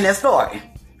Spencer in this story.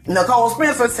 Nicole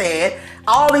Spencer said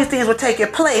all these things were taking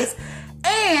place.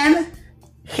 And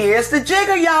here's the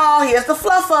jigger, y'all. Here's the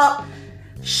fluff up.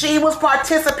 She was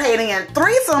participating in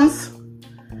threesomes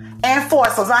and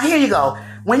foursomes. Now, here you go.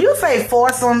 When you say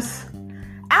foursomes,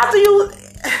 to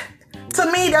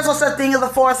me, there's no such thing as a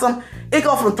foursome. It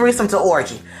goes from threesome to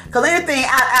orgy. Because anything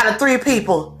out of three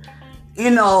people,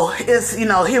 it's,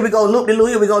 here we go loop-de-loo,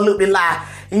 here we go loop-de-lie,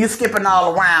 and you skipping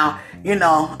all around,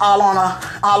 all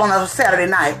on a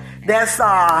Saturday night. That's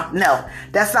not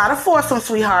a foursome,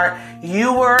 sweetheart.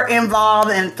 You were involved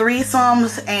in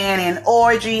threesomes and in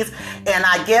orgies, and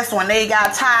I guess when they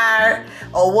got tired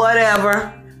or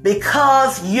whatever,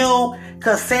 because you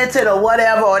consented or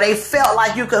whatever, or they felt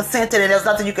like you consented and there's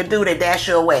nothing you could do, they dash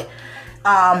you away.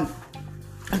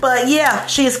 But yeah,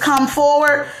 she's come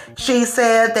forward. She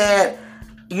said that,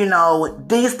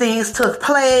 these things took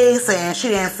place and she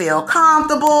didn't feel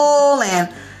comfortable.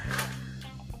 And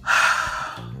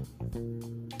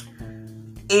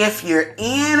if you're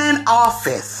in an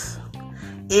office,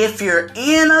 if you're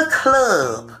in a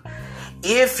club,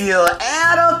 if you're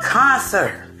at a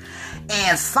concert,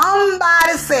 and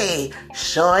somebody say,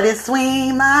 shorty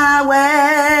swing my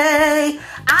way,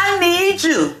 I need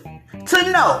you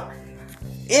to know,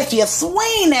 if you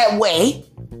swing that way,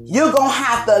 you're going to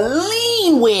have to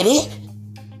lean with it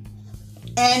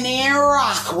and then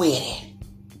rock with it.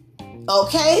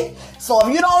 Okay? So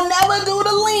if you don't never do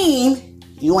the lean,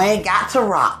 you ain't got to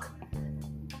rock.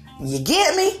 You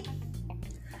get me?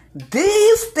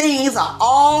 These things are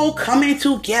all coming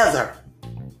together.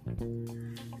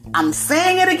 I'm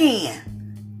saying it again.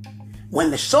 When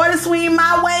the shorty swing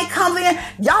my way comes in,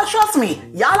 y'all trust me.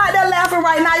 Y'all like that laughing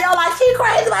right now. Y'all like, she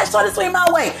crazy like shorty swing my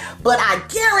way. But I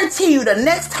guarantee you the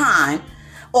next time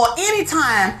or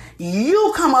anytime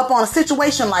you come up on a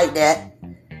situation like that,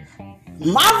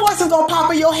 my voice is going to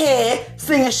pop in your head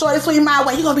singing shorty swing my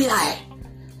way. You're going to be like,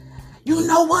 you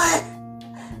know what?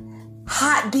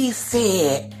 Hot D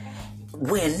said,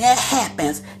 when that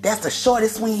happens, that's the shorty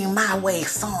swing my way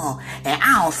song. And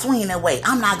I don't swing that way.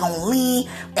 I'm not going to lean.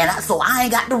 So I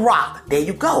ain't got to rock. There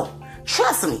you go.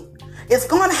 Trust me. It's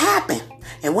going to happen.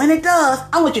 And when it does,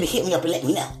 I want you to hit me up and let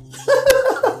me know.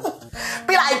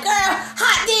 Be like, girl,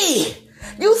 Hot D,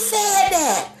 you said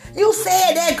that. You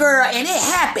said that, girl, and it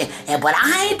happened. But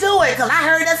I ain't do it because I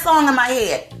heard that song in my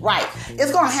head. Right.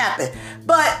 It's going to happen.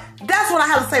 But that's what I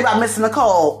have to say about Miss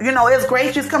Nicole. It's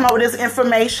great she's coming up with this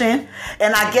information.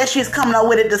 And I guess she's coming up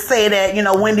with it to say that,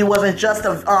 Wendy wasn't just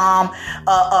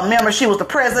a member. She was the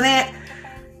president.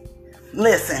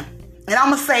 Listen, and I'm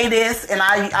going to say this, and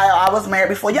I was married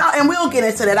before. Y'all, and we'll get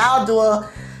into that. I'll do a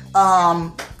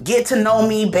get to know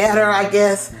me better, I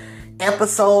guess,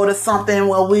 episode or something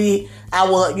where I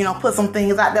will, put some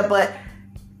things out there. But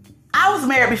I was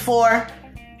married before,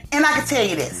 and I can tell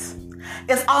you this.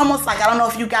 It's almost like, I don't know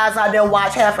if you guys out there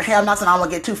watch Half and Half Nots, and I don't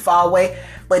want to get too far away,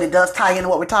 but it does tie into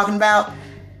what we're talking about.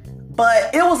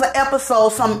 But it was an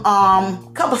episode some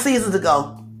couple seasons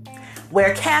ago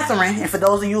where Catherine, and for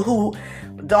those of you who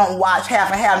don't watch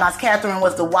Half and Half Nots, Catherine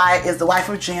is the wife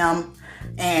of Jim,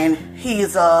 and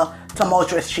he's a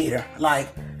tumultuous cheater. Like,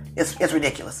 it's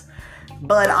ridiculous.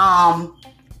 But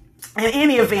in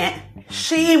any event,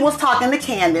 she was talking to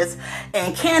Candace,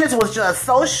 and Candace was just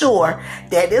so sure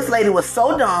that this lady was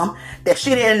so dumb that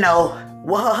she didn't know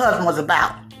what her husband was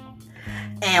about.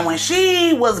 And when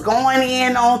she was going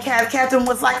in on Catherine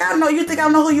was like, I don't know, you think I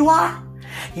know who you are?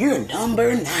 You're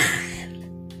number 9.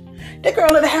 The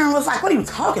girl in the hair was like, what are you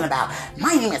talking about?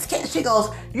 My name is Candace. She goes,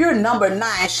 you're number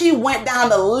 9. She went down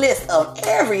the list of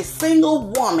every single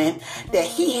woman that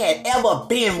he had ever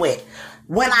been with.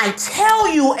 When I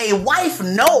tell you a wife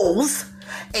knows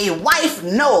A wife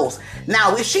knows.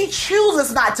 Now, if she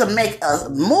chooses not to make a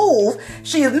move,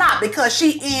 she is not, because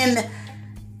she's in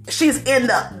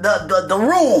the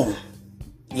room.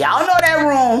 Y'all know that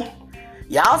room.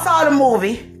 Y'all saw the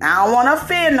movie. I don't want to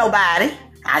offend nobody.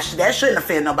 That shouldn't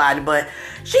offend nobody, but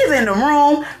she's in the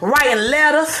room writing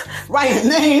letters, writing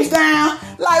names down.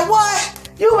 Like, what?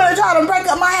 You gonna try to break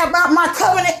up my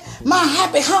covenant, my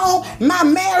happy home, my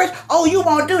marriage? Oh, you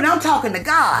won't do that. I'm talking to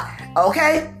God,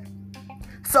 okay?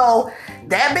 So,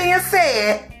 that being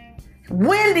said,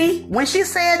 Wendy, when she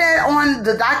said that on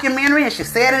the documentary and she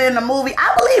said it in the movie,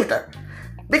 I believed her.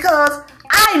 Because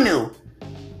I knew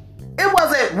it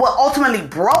wasn't what ultimately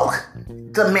broke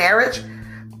the marriage.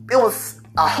 It was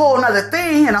a whole nother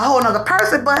thing and a whole nother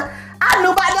person, but I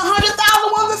knew about the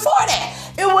 100,000 ones before that.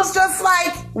 It was just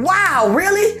like, wow,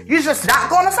 really? You're just not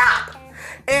going to stop.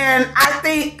 And I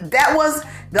think that was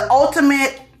the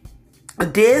ultimate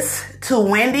diss to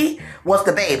Wendy, was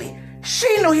the baby.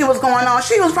 She knew he was going on.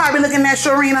 She was probably looking at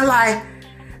Sharina like,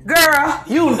 girl,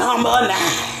 you number 9.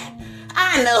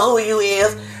 I know who you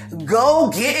is. Go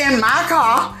get in my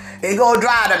car and go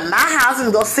drive to my house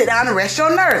and go sit down and rest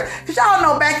your nerves. Because y'all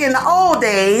know back in the old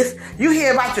days, you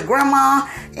hear about your grandma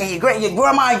and your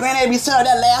grandma and granddaddy be sitting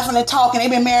there laughing and talking. They've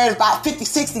been married about 50,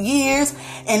 60 years.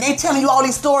 And they telling you all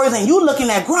these stories and you looking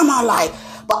at grandma like,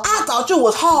 but I thought you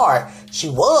was hard. She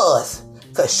was.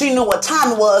 Because she knew what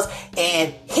time it was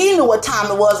and he knew what time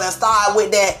it was, and started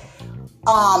with that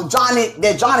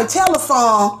Johnny Taylor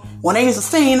song when they used to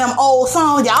sing them old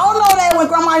songs. Y'all know that when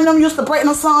grandma and them used to break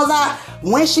them songs out.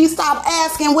 When she stopped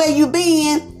asking where you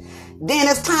been, then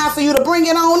it's time for you to bring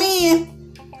it on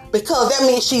in, because that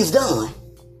means she's done.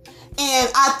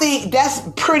 And I think that's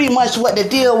pretty much what the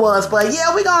deal was. But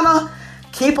yeah, we're gonna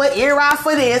keep an ear out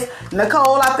for this.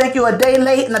 Nicole, I think you're a day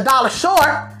late and $1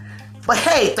 short. But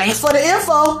hey, thanks for the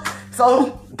info.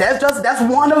 So that's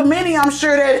one of many. I'm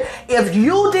sure that if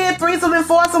you did threesomes and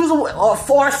foursomes or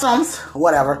foursomes,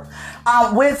 whatever,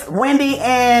 with Wendy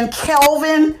and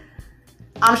Kelvin,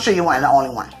 I'm sure you weren't the only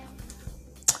one.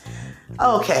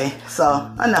 Okay,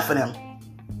 so enough of them.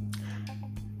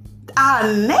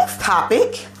 Our next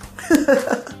topic,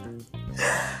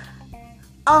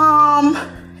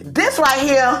 this right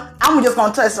here, I'm just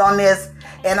gonna touch on this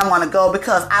and I'm gonna go,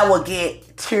 because I will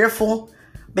get tearful,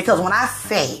 because when I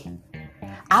say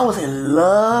I was in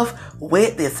love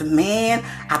with this man,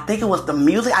 I think it was the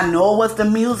music. I know it was the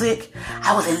music.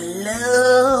 I was in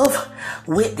love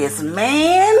with this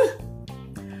man.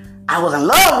 I was in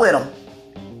love with him.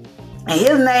 And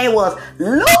his name was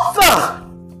Luther.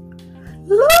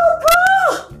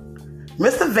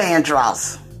 Mr.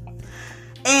 Vandross.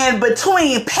 And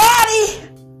between Patty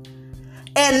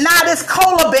and now this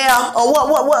Cola Bear, or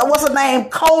what's her name?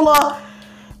 Cola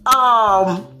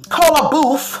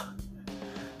Booth.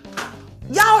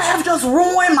 Y'all have just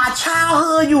ruined my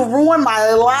childhood. You ruined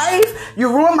my life. You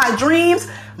ruined my dreams.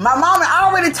 My mama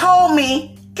already told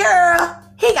me, girl,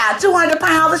 he got 200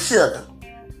 pounds of sugar.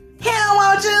 He don't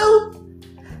want you.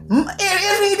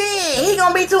 If he did, he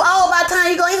gonna be too old by the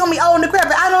time he gonna be old and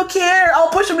decrepit. I don't care. I'll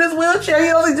push him in this wheelchair.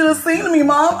 He only just sing to me,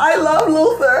 Mom. I love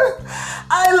Luther.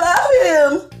 I love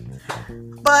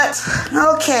him. But,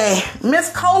 okay, Miss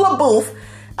Cola Booth,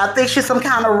 I think she's some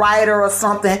kind of writer or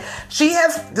something. She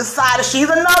has decided, she's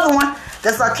another one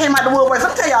that came out the woodwork.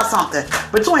 Let me tell y'all something.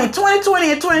 Between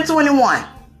 2020 and 2021,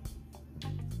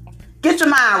 get your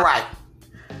mind right.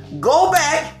 Go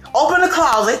back, open the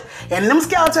closet, and them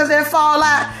skeletons that fall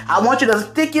out, I want you to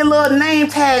stick your little name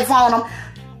tags on them.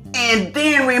 And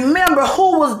then remember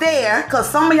who was there, because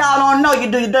some of y'all don't know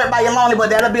you do your dirt by your lonely, but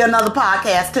that'll be another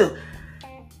podcast too.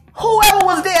 Whoever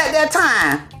was there at that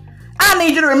time, I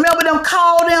need you to remember them,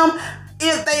 call them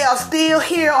if they are still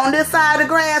here on this side of the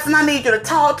grass, and I need you to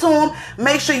talk to them.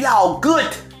 Make sure y'all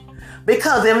good,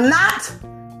 because if not,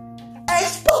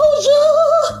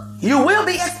 exposure. You will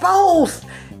be exposed.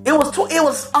 It was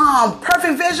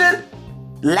Perfect Vision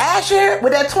last year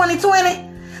with that 2020.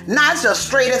 Now it's just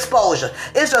straight exposure.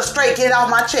 It's just straight get it off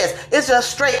my chest. It's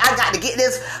just straight, I got to get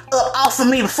this up off of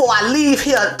me before I leave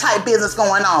here type business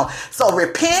going on. So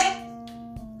repent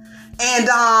and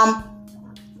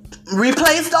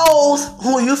replace those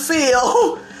who you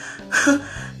feel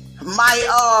might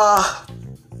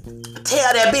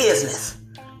tell their business.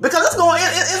 Because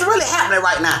it's really happening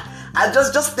right now. I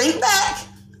just think back.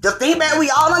 Just think back, we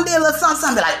all done did a little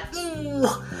something, be like,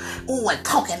 ooh, and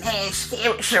talking ass,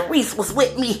 Sharice was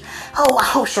with me. Oh, I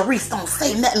hope Sharice don't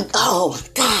say nothing. Oh, my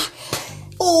God.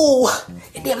 Ooh,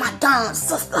 and then my darn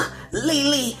sister,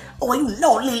 Lily. Oh, you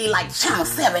know Lily like Channel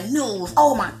 7 News.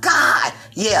 Oh, my God.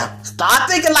 Yeah, start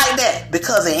thinking like that,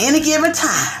 because at any given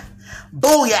time,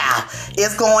 booyah,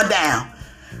 it's going down.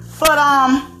 But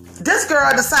this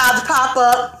girl decides to pop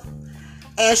up,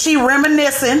 and she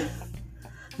reminiscing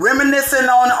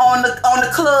on the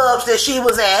clubs that she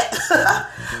was at.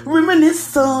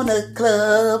 Reminisce on the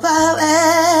club I was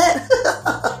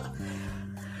at.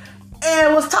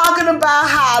 And was talking about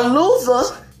how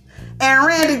Luther and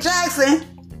Randy Jackson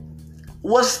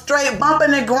was straight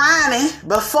bumping and grinding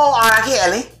before R.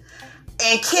 Kelly,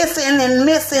 and kissing and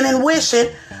missing and wishing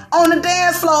on the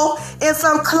dance floor in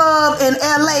some club in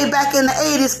LA back in the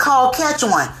 80s called Catch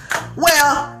One.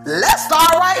 Well, let's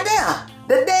start right there.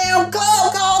 The damn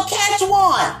club called Catch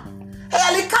One.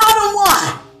 Hell, he called him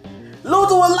one.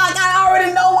 Luther was like, I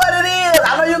already know what it is.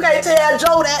 I know you can't tell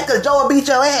Joe that because Joe will beat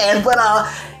your ass, but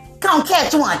come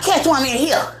catch one in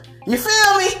here. You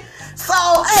feel me? So,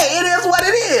 hey, it is what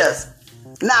it is.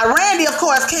 Now, Randy, of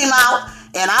course, came out,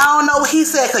 and I don't know what he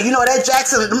said, because you know that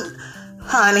Jackson,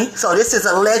 honey, so this is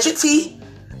alleged tea.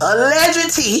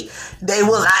 They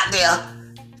was out there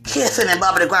kissing and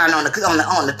bumping the ground on the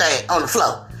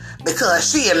floor, because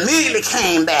she immediately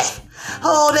came back.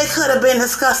 Oh, they could have been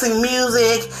discussing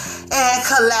music and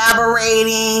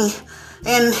collaborating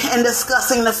and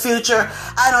discussing the future.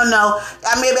 I don't know.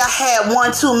 Maybe I had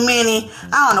one too many.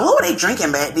 I don't know. What were they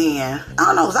drinking back then? I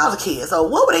don't know, because I was a kid. So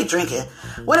what were they drinking?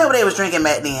 Whatever they was drinking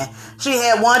back then. She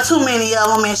had one too many of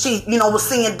them, and she, was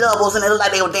singing doubles, and it looked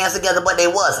like they were dancing together, but they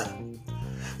wasn't.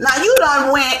 Now, you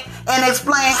done went and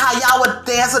explained how y'all were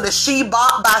dancing the She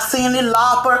Bop by Cyndi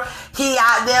Lauper. He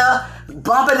out there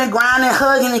bumping and grinding,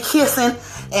 hugging and kissing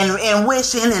and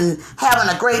wishing and having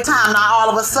a great time. Now, all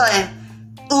of a sudden,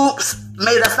 oops,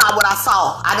 maybe that's not what I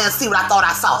saw. I didn't see what I thought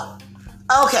I saw.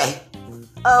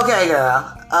 Okay,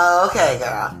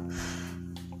 girl.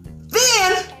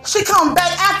 Then she come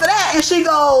back after that and she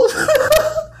goes,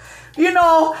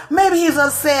 maybe he's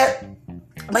upset,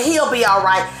 but he'll be all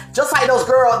right. Just like those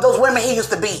women he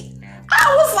used to beat.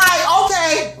 I was like,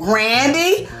 okay,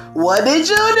 Randy, what did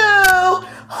you do?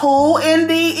 Who in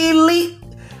the elite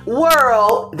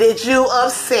world did you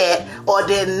upset or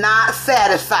did not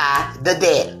satisfy the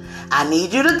debt? I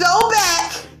need you to go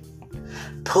back,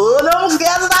 pull those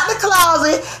skeletons out the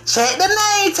closet, check the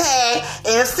name tag,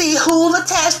 and see who's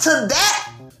attached to that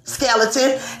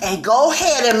skeleton, and go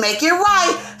ahead and make it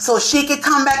right so she can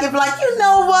come back and be like, you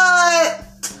know what?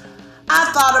 I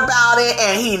thought about it,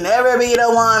 and he never beat a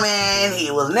woman.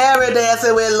 He was never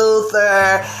dancing with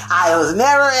Luther. I was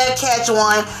never at Catch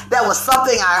One. That was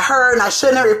something I heard, and I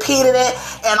shouldn't have repeated it.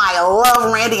 And I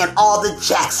love Randy and all the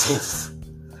Jacksons.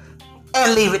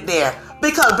 And leave it there.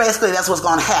 Because basically that's what's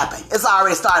going to happen. It's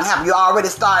already starting to happen. You're already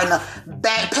starting to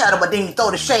backpedal, but then you throw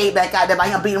the shade back out there by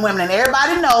him beating women. And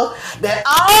everybody know that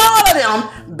all of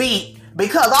them beat,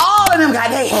 because all of them got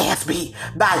their ass beat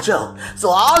by Joe. So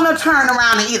all of them turned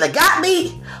around and either got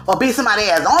beat or beat somebody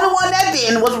else. The only one that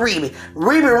didn't was Reby.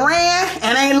 Reby ran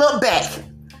and ain't looked back.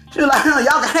 She was like,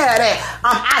 y'all can have that.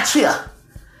 I'm out here.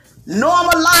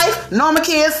 Norma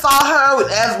kids saw her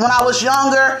as when I was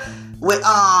younger with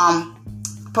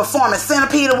performing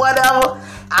Centipede or whatever.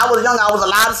 I was young. I was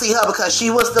allowed to see her because she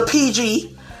was the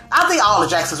PG. I think all the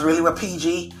Jacksons really were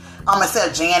PG.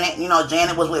 Except Janet.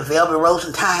 Janet was with Velvet Roach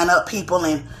and tying up people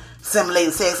and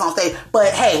simulating sex on stage.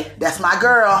 But hey, that's my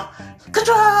girl.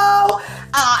 Control.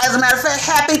 As a matter of fact,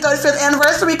 happy 35th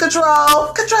anniversary,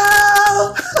 Control.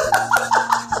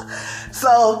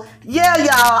 So, yeah, y'all.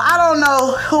 I don't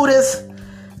know who this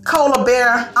Cola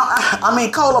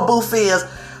Booth is.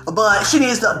 But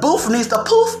Booth needs to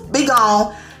poof, be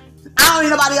gone. I don't need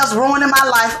nobody else ruining my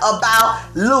life about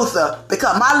Luther,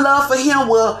 because my love for him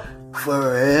will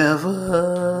forever,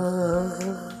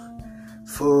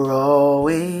 for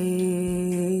always,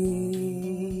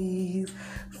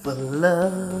 for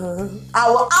love. I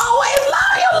will always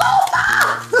love you, Luther.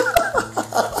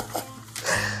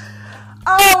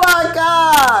 Oh my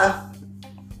God.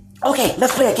 Okay,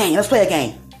 let's play a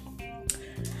game.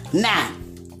 Now,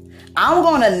 I'm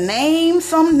going to name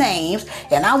some names,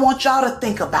 and I want y'all to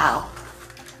think about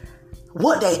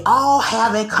what they all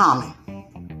have in common.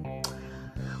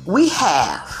 We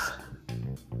have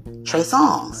Trey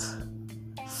Songz,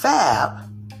 Fab,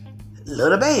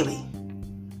 Little Baby,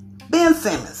 Ben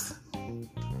Simmons.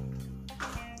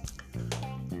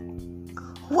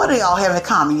 What do they all have in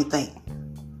common, you think?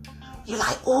 You're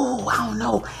like, oh, I don't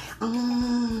know.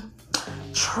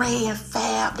 Trey and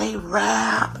Fab, they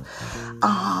rap.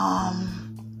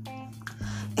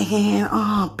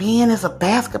 And Ben is a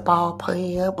basketball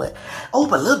player, but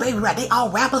Little Baby, right? They all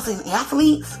rappers and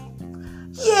athletes.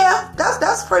 Yeah,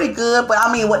 that's pretty good. But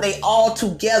I mean, what they all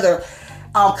together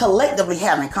collectively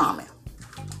have in common.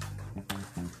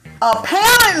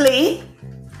 Apparently,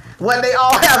 what they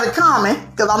all have in common,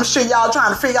 because I'm sure y'all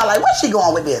trying to figure out, like, where's she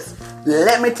going with this?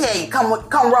 Let me tell you, come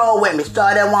roll with me.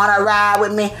 Started want to ride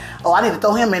with me. Oh, I need to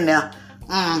throw him in there.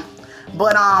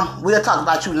 But we'll talk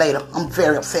about you later. I'm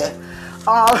very upset.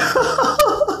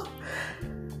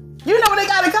 You know what they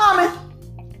got in common?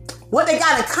 What they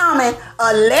got in common,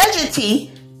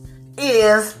 allegedly,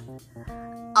 is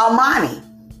Armani.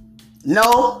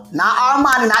 No, not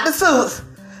Armani, not the suits.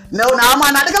 No, not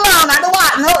Armani, not the cologne, not the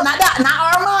watch. No, not that,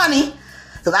 not Armani.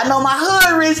 Because I know my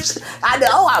hood rich.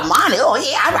 Armani. Oh,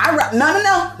 yeah. No.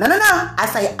 I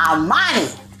say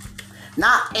Armani,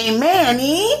 not a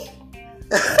Manny.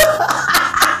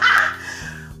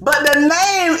 But the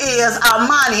name is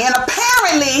Armani. And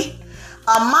apparently,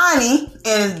 Armani,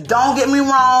 and don't get me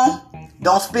wrong,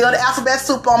 don't spill the alphabet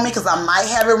soup on me because I might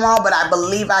have it wrong, but I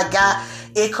believe I got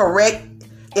it correct,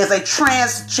 is a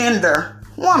transgender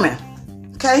woman.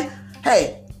 Okay?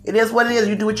 Hey, it is what it is.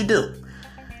 You do what you do.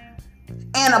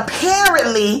 And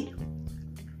apparently,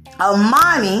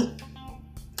 Armani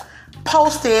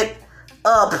posted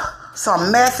up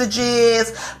some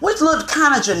messages, which looked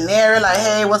kind of generic, like,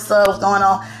 hey, what's up, what's going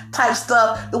on, type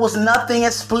stuff. It was nothing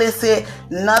explicit,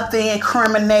 nothing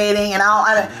incriminating. And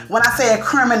when I say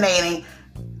incriminating,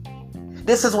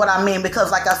 this is what I mean,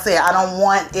 because like I said, I don't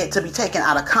want it to be taken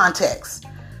out of context.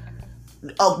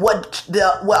 Of what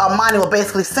Armani was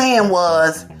basically saying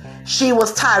was, she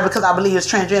was tired, because I believe it's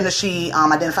transgender, she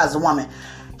identifies as a woman.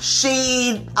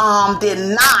 She did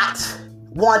not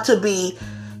want to be,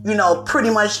 pretty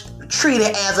much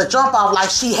treated as a jump off like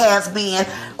she has been,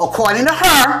 according to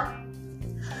her,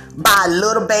 by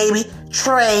little baby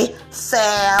Trey,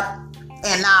 Fab,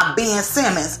 and now Ben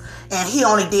Simmons. And he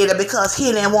only did it because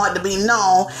he didn't want to be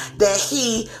known that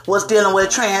he was dealing with a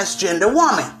transgender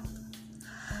woman.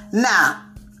 Now,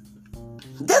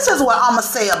 this is what I'm going to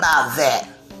say about that.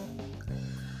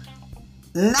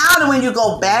 Now that when you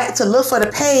go back to look for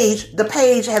the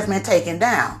page has been taken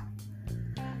down.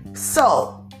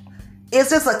 So, is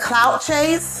this a clout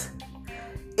chase?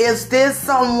 Is this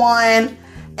someone,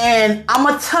 and I'm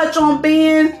going to touch on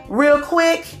Ben real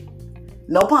quick,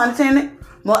 no pun intended,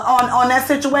 on that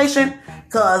situation,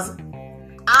 because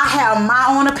I have my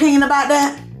own opinion about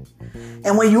that.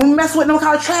 And when you mess with them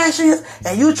kind of trashies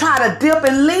and you try to dip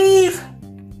and leave,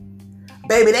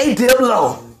 baby, they dip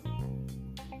low.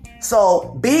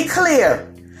 So be clear,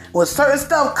 when certain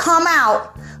stuff come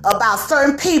out about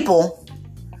certain people,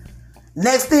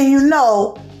 next thing you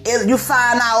know is you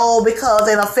find out, because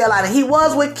they done fell out. And he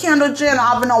was with Kendall Jenner,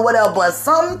 I don't know whatever, but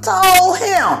something told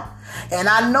him. And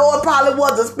I know it probably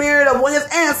was the spirit of what his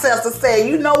ancestors said.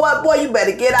 You know what, boy, you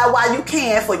better get out while you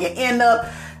can, for you end up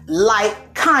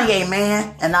like Kanye,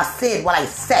 man. And I said what I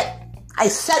said. I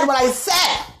said what I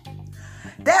said.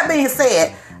 That being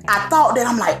said, I thought that,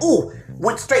 I'm like, ooh,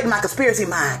 went straight to my conspiracy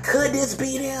mind. Could this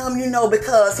be them?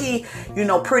 Because he,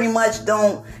 pretty much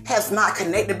has not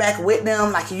connected back with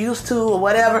them like he used to or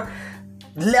whatever.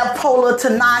 Left Polar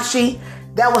Tanashi.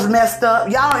 That was messed up.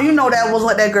 Y'all, that was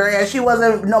what that girl had. She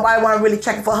wasn't, nobody wasn't really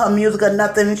checking for her music or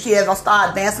nothing. She had to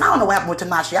start dancing. I don't know what happened with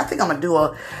Tanashi. I think I'm going to do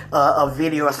a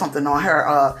video or something on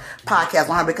her podcast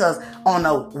on her, because on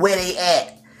the Where They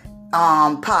At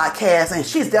podcast, and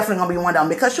she's definitely going to be one of them,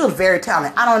 because she was very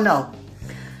talented. I don't know.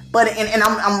 But, and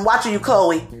I'm watching you,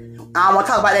 Chloe. I don't want to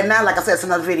talk about that now. Like I said, it's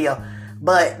another video.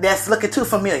 But that's looking too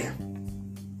familiar.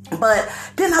 But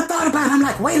then I thought about it. I'm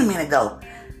like, wait a minute, though.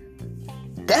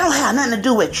 That don't have nothing to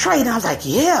do with Trey. And I was like,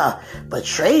 yeah, but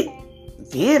Trey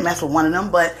did mess with one of them.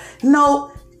 But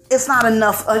no, it's not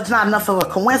enough. It's not enough of a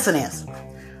coincidence.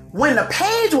 When the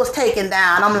page was taken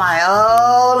down, I'm like,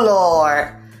 oh,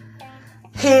 Lord.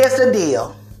 Here's the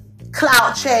deal.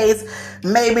 Clout chase.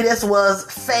 Maybe this was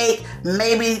fake.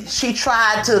 Maybe she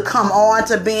tried to come on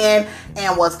to Ben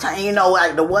and was,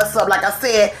 like the what's up. Like I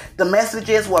said, the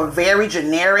messages were very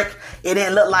generic. It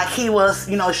didn't look like he was,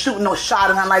 shooting no shot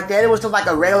or nothing like that. It was just like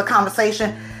a regular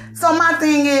conversation. So my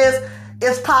thing is,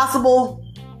 it's possible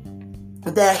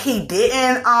that he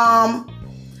didn't,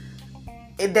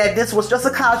 that this was just a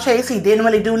clout chase. He didn't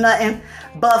really do nothing.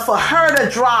 But for her to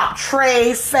drop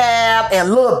Trey, Fab,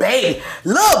 and Lil Baby,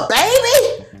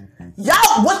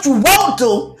 y'all, what you won't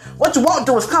do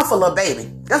is come for Lil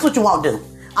Baby. That's what you won't do.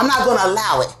 I'm not going to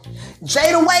allow it.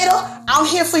 Jada Waiter, I'm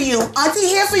here for you. Auntie,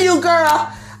 here for you,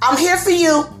 girl. I'm here for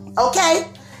you, okay?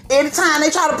 Anytime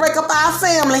they try to break up our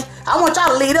family, I want y'all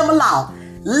to leave them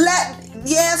alone.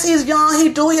 Yes, he's young. He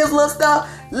do his little stuff.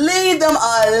 Leave them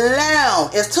alone.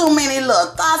 It's too many little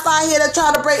thoughts out here that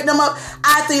try to break them up.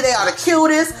 I think they are the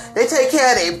cutest. They take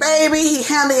care of their baby. He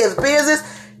handle his business.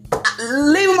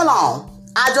 Leave him alone.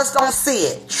 I just don't see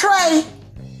it. Trey,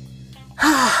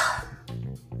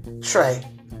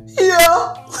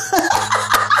 Yeah.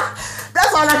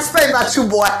 That's all I can say about you,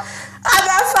 boy.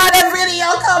 I saw that video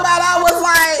come out, I was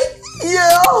like,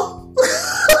 yeah.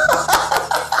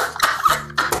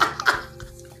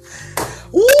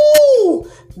 Woo!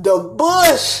 The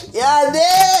bush. Yeah,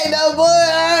 dang, the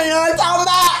bush. You know what I'm talking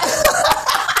about?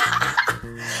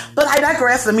 But I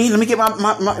digress. Let me get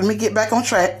let me get back on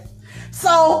track.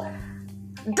 So,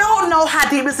 don't know how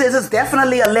deep this is. It's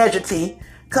definitely allegedly,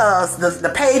 because the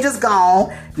page is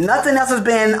gone. Nothing else has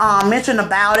been mentioned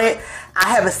about it. I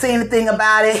haven't seen anything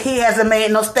about it. He hasn't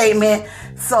made no statement.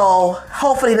 So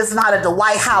hopefully this is not a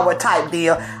Dwight Howard type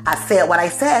deal. I said what I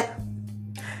said.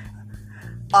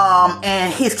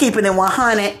 And he's keeping it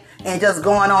 100 and just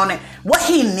going on it. What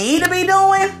he need to be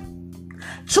doing?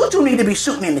 Choo-choo need to be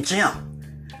shooting in the gym.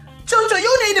 Choo-choo,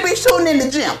 you need to be shooting in the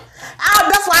gym.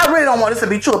 That's why I really don't want this to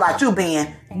be true about you,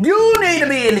 Ben. You need to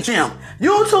be in the gym.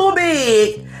 You too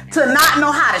big to not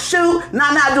know how to shoot,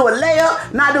 not know how to do a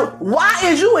layup, why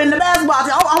is you in the basketball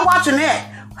team? I'm watching that.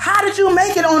 How did you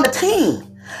make it on the team?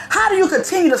 How do you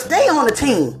continue to stay on the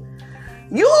team?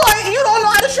 You don't know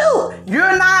how to shoot.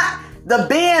 You're not the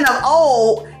Ben of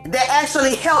old that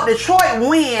actually helped Detroit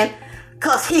win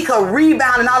because he could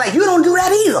rebound and all that. You don't do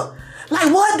that either.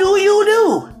 Like, what do you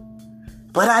do?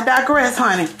 But I digress,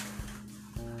 honey.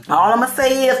 All I'm going to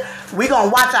say is we're going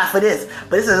to watch out for this.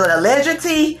 But this is an alleged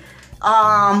tea.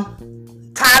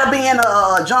 Tired of being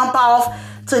a jump off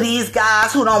to these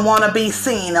guys who don't want to be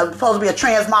seen. They're supposed to be a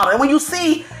trans model. And when you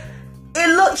see,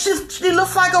 she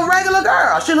looks like a regular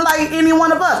girl. She looks like any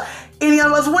one of us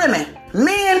women.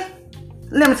 Men,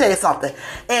 let me tell you something.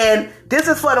 And this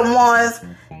is for the ones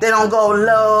that don't go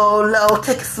low,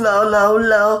 take it slow,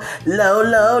 low.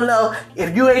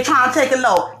 If you ain't trying to take it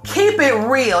low, keep it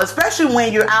real, especially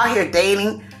when you're out here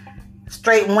dating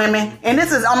straight women. And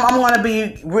this is, I'm going to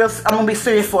be real, I'm going to be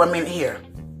serious for a minute here.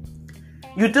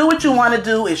 You do what you want to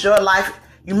do. It's your life.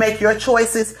 You make your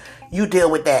choices. You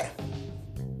deal with that.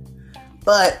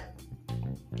 But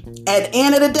at the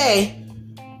end of the day,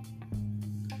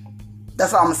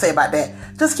 that's all I'm going to say about that.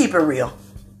 Just keep it real.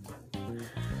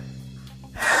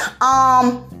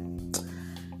 And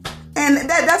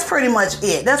that's pretty much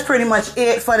it. That's pretty much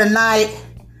it for the night.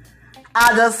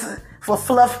 I just, for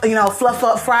fluff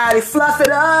up Friday, fluff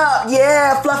it up.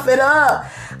 Yeah, fluff it up.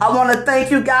 I want to thank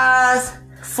you guys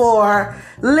for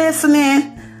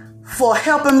listening, for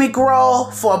helping me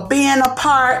grow, for being a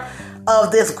part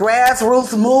of this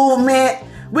grassroots movement.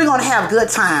 We're going to have a good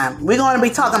time. We're going to be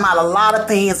talking about a lot of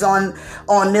things on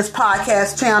this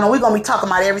podcast channel. We're going to be talking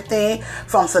about everything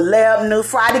from CELEB news.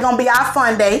 Friday going to be our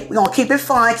fun day. We're going to keep it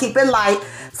fun, keep it light.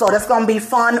 So that's going to be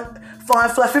fun,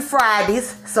 fluffy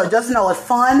Fridays. So just know it's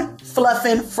fun,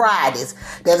 fluffing Fridays.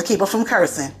 That'll keep us from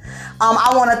cursing.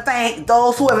 I want to thank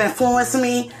those who have influenced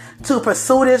me to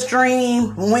pursue this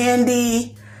dream.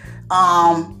 Wendy,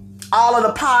 all of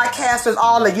the podcasters,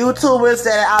 all the YouTubers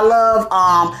that I love,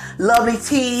 Lovely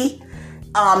T,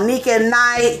 Nika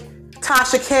Knight,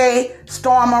 Tasha K,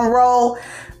 Storm Monroe,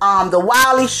 The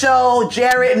Wiley Show,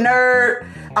 Jaded Nerd,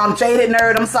 I'm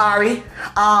sorry.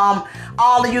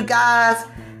 All of you guys,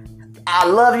 I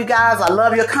love you guys. I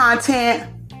love your content.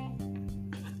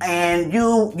 And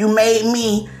you made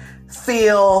me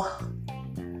feel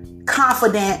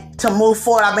confident to move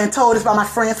forward. I've been told this by my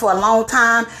friends for a long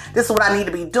time. This is what I need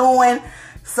to be doing.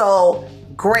 So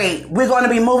great. We're going to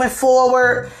be moving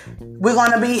forward. We're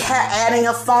going to be adding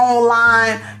a phone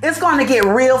line. It's going to get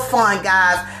real fun,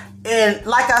 guys. And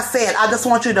like I said, I just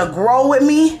want you to grow with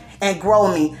me and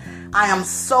grow me. I am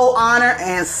so honored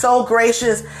and so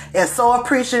gracious and so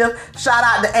appreciative. Shout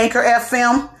out to Anchor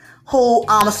FM.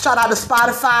 Shout out to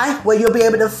Spotify, where you'll be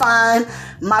able to find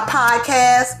my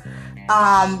podcast.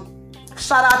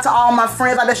 Shout out to all my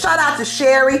friends out there. Shout out to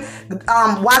Sherry.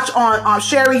 Watch on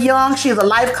Sherry Young. She's a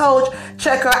life coach.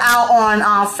 Check her out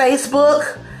on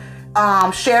Facebook.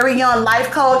 Sherry Young,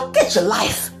 life coach. Get your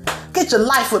life. Get your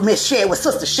life with Miss Sherry, with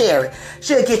Sister Sherry.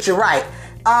 She'll get you right.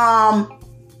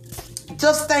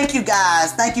 Just thank you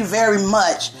guys. Thank you very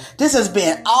much. This has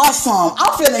been awesome.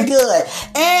 I'm feeling good.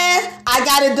 And I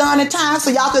got it done in time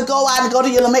so y'all could go out and go to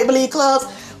your Make Believe clubs.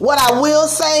 What I will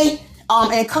say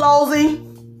in closing,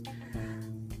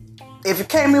 if you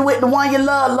came in with the one you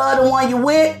love the one you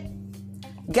with,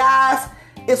 guys,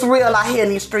 it's real out here in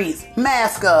these streets.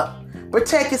 Mask up.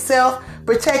 Protect yourself.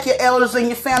 Protect your elders and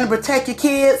your family. Protect your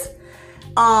kids.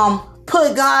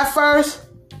 Put God first.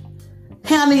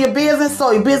 Handle your business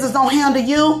so your business don't handle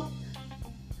you.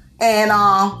 And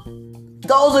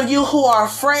those of you who are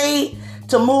afraid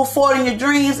to move forward in your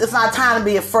dreams, it's not time to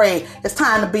be afraid. It's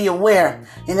time to be aware.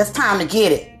 And it's time to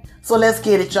get it. So let's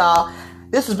get it, y'all.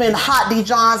 This has been Hot D.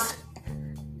 John's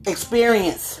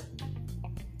experience.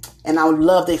 And I would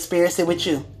love to experience it with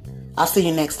you. I'll see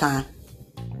you next time.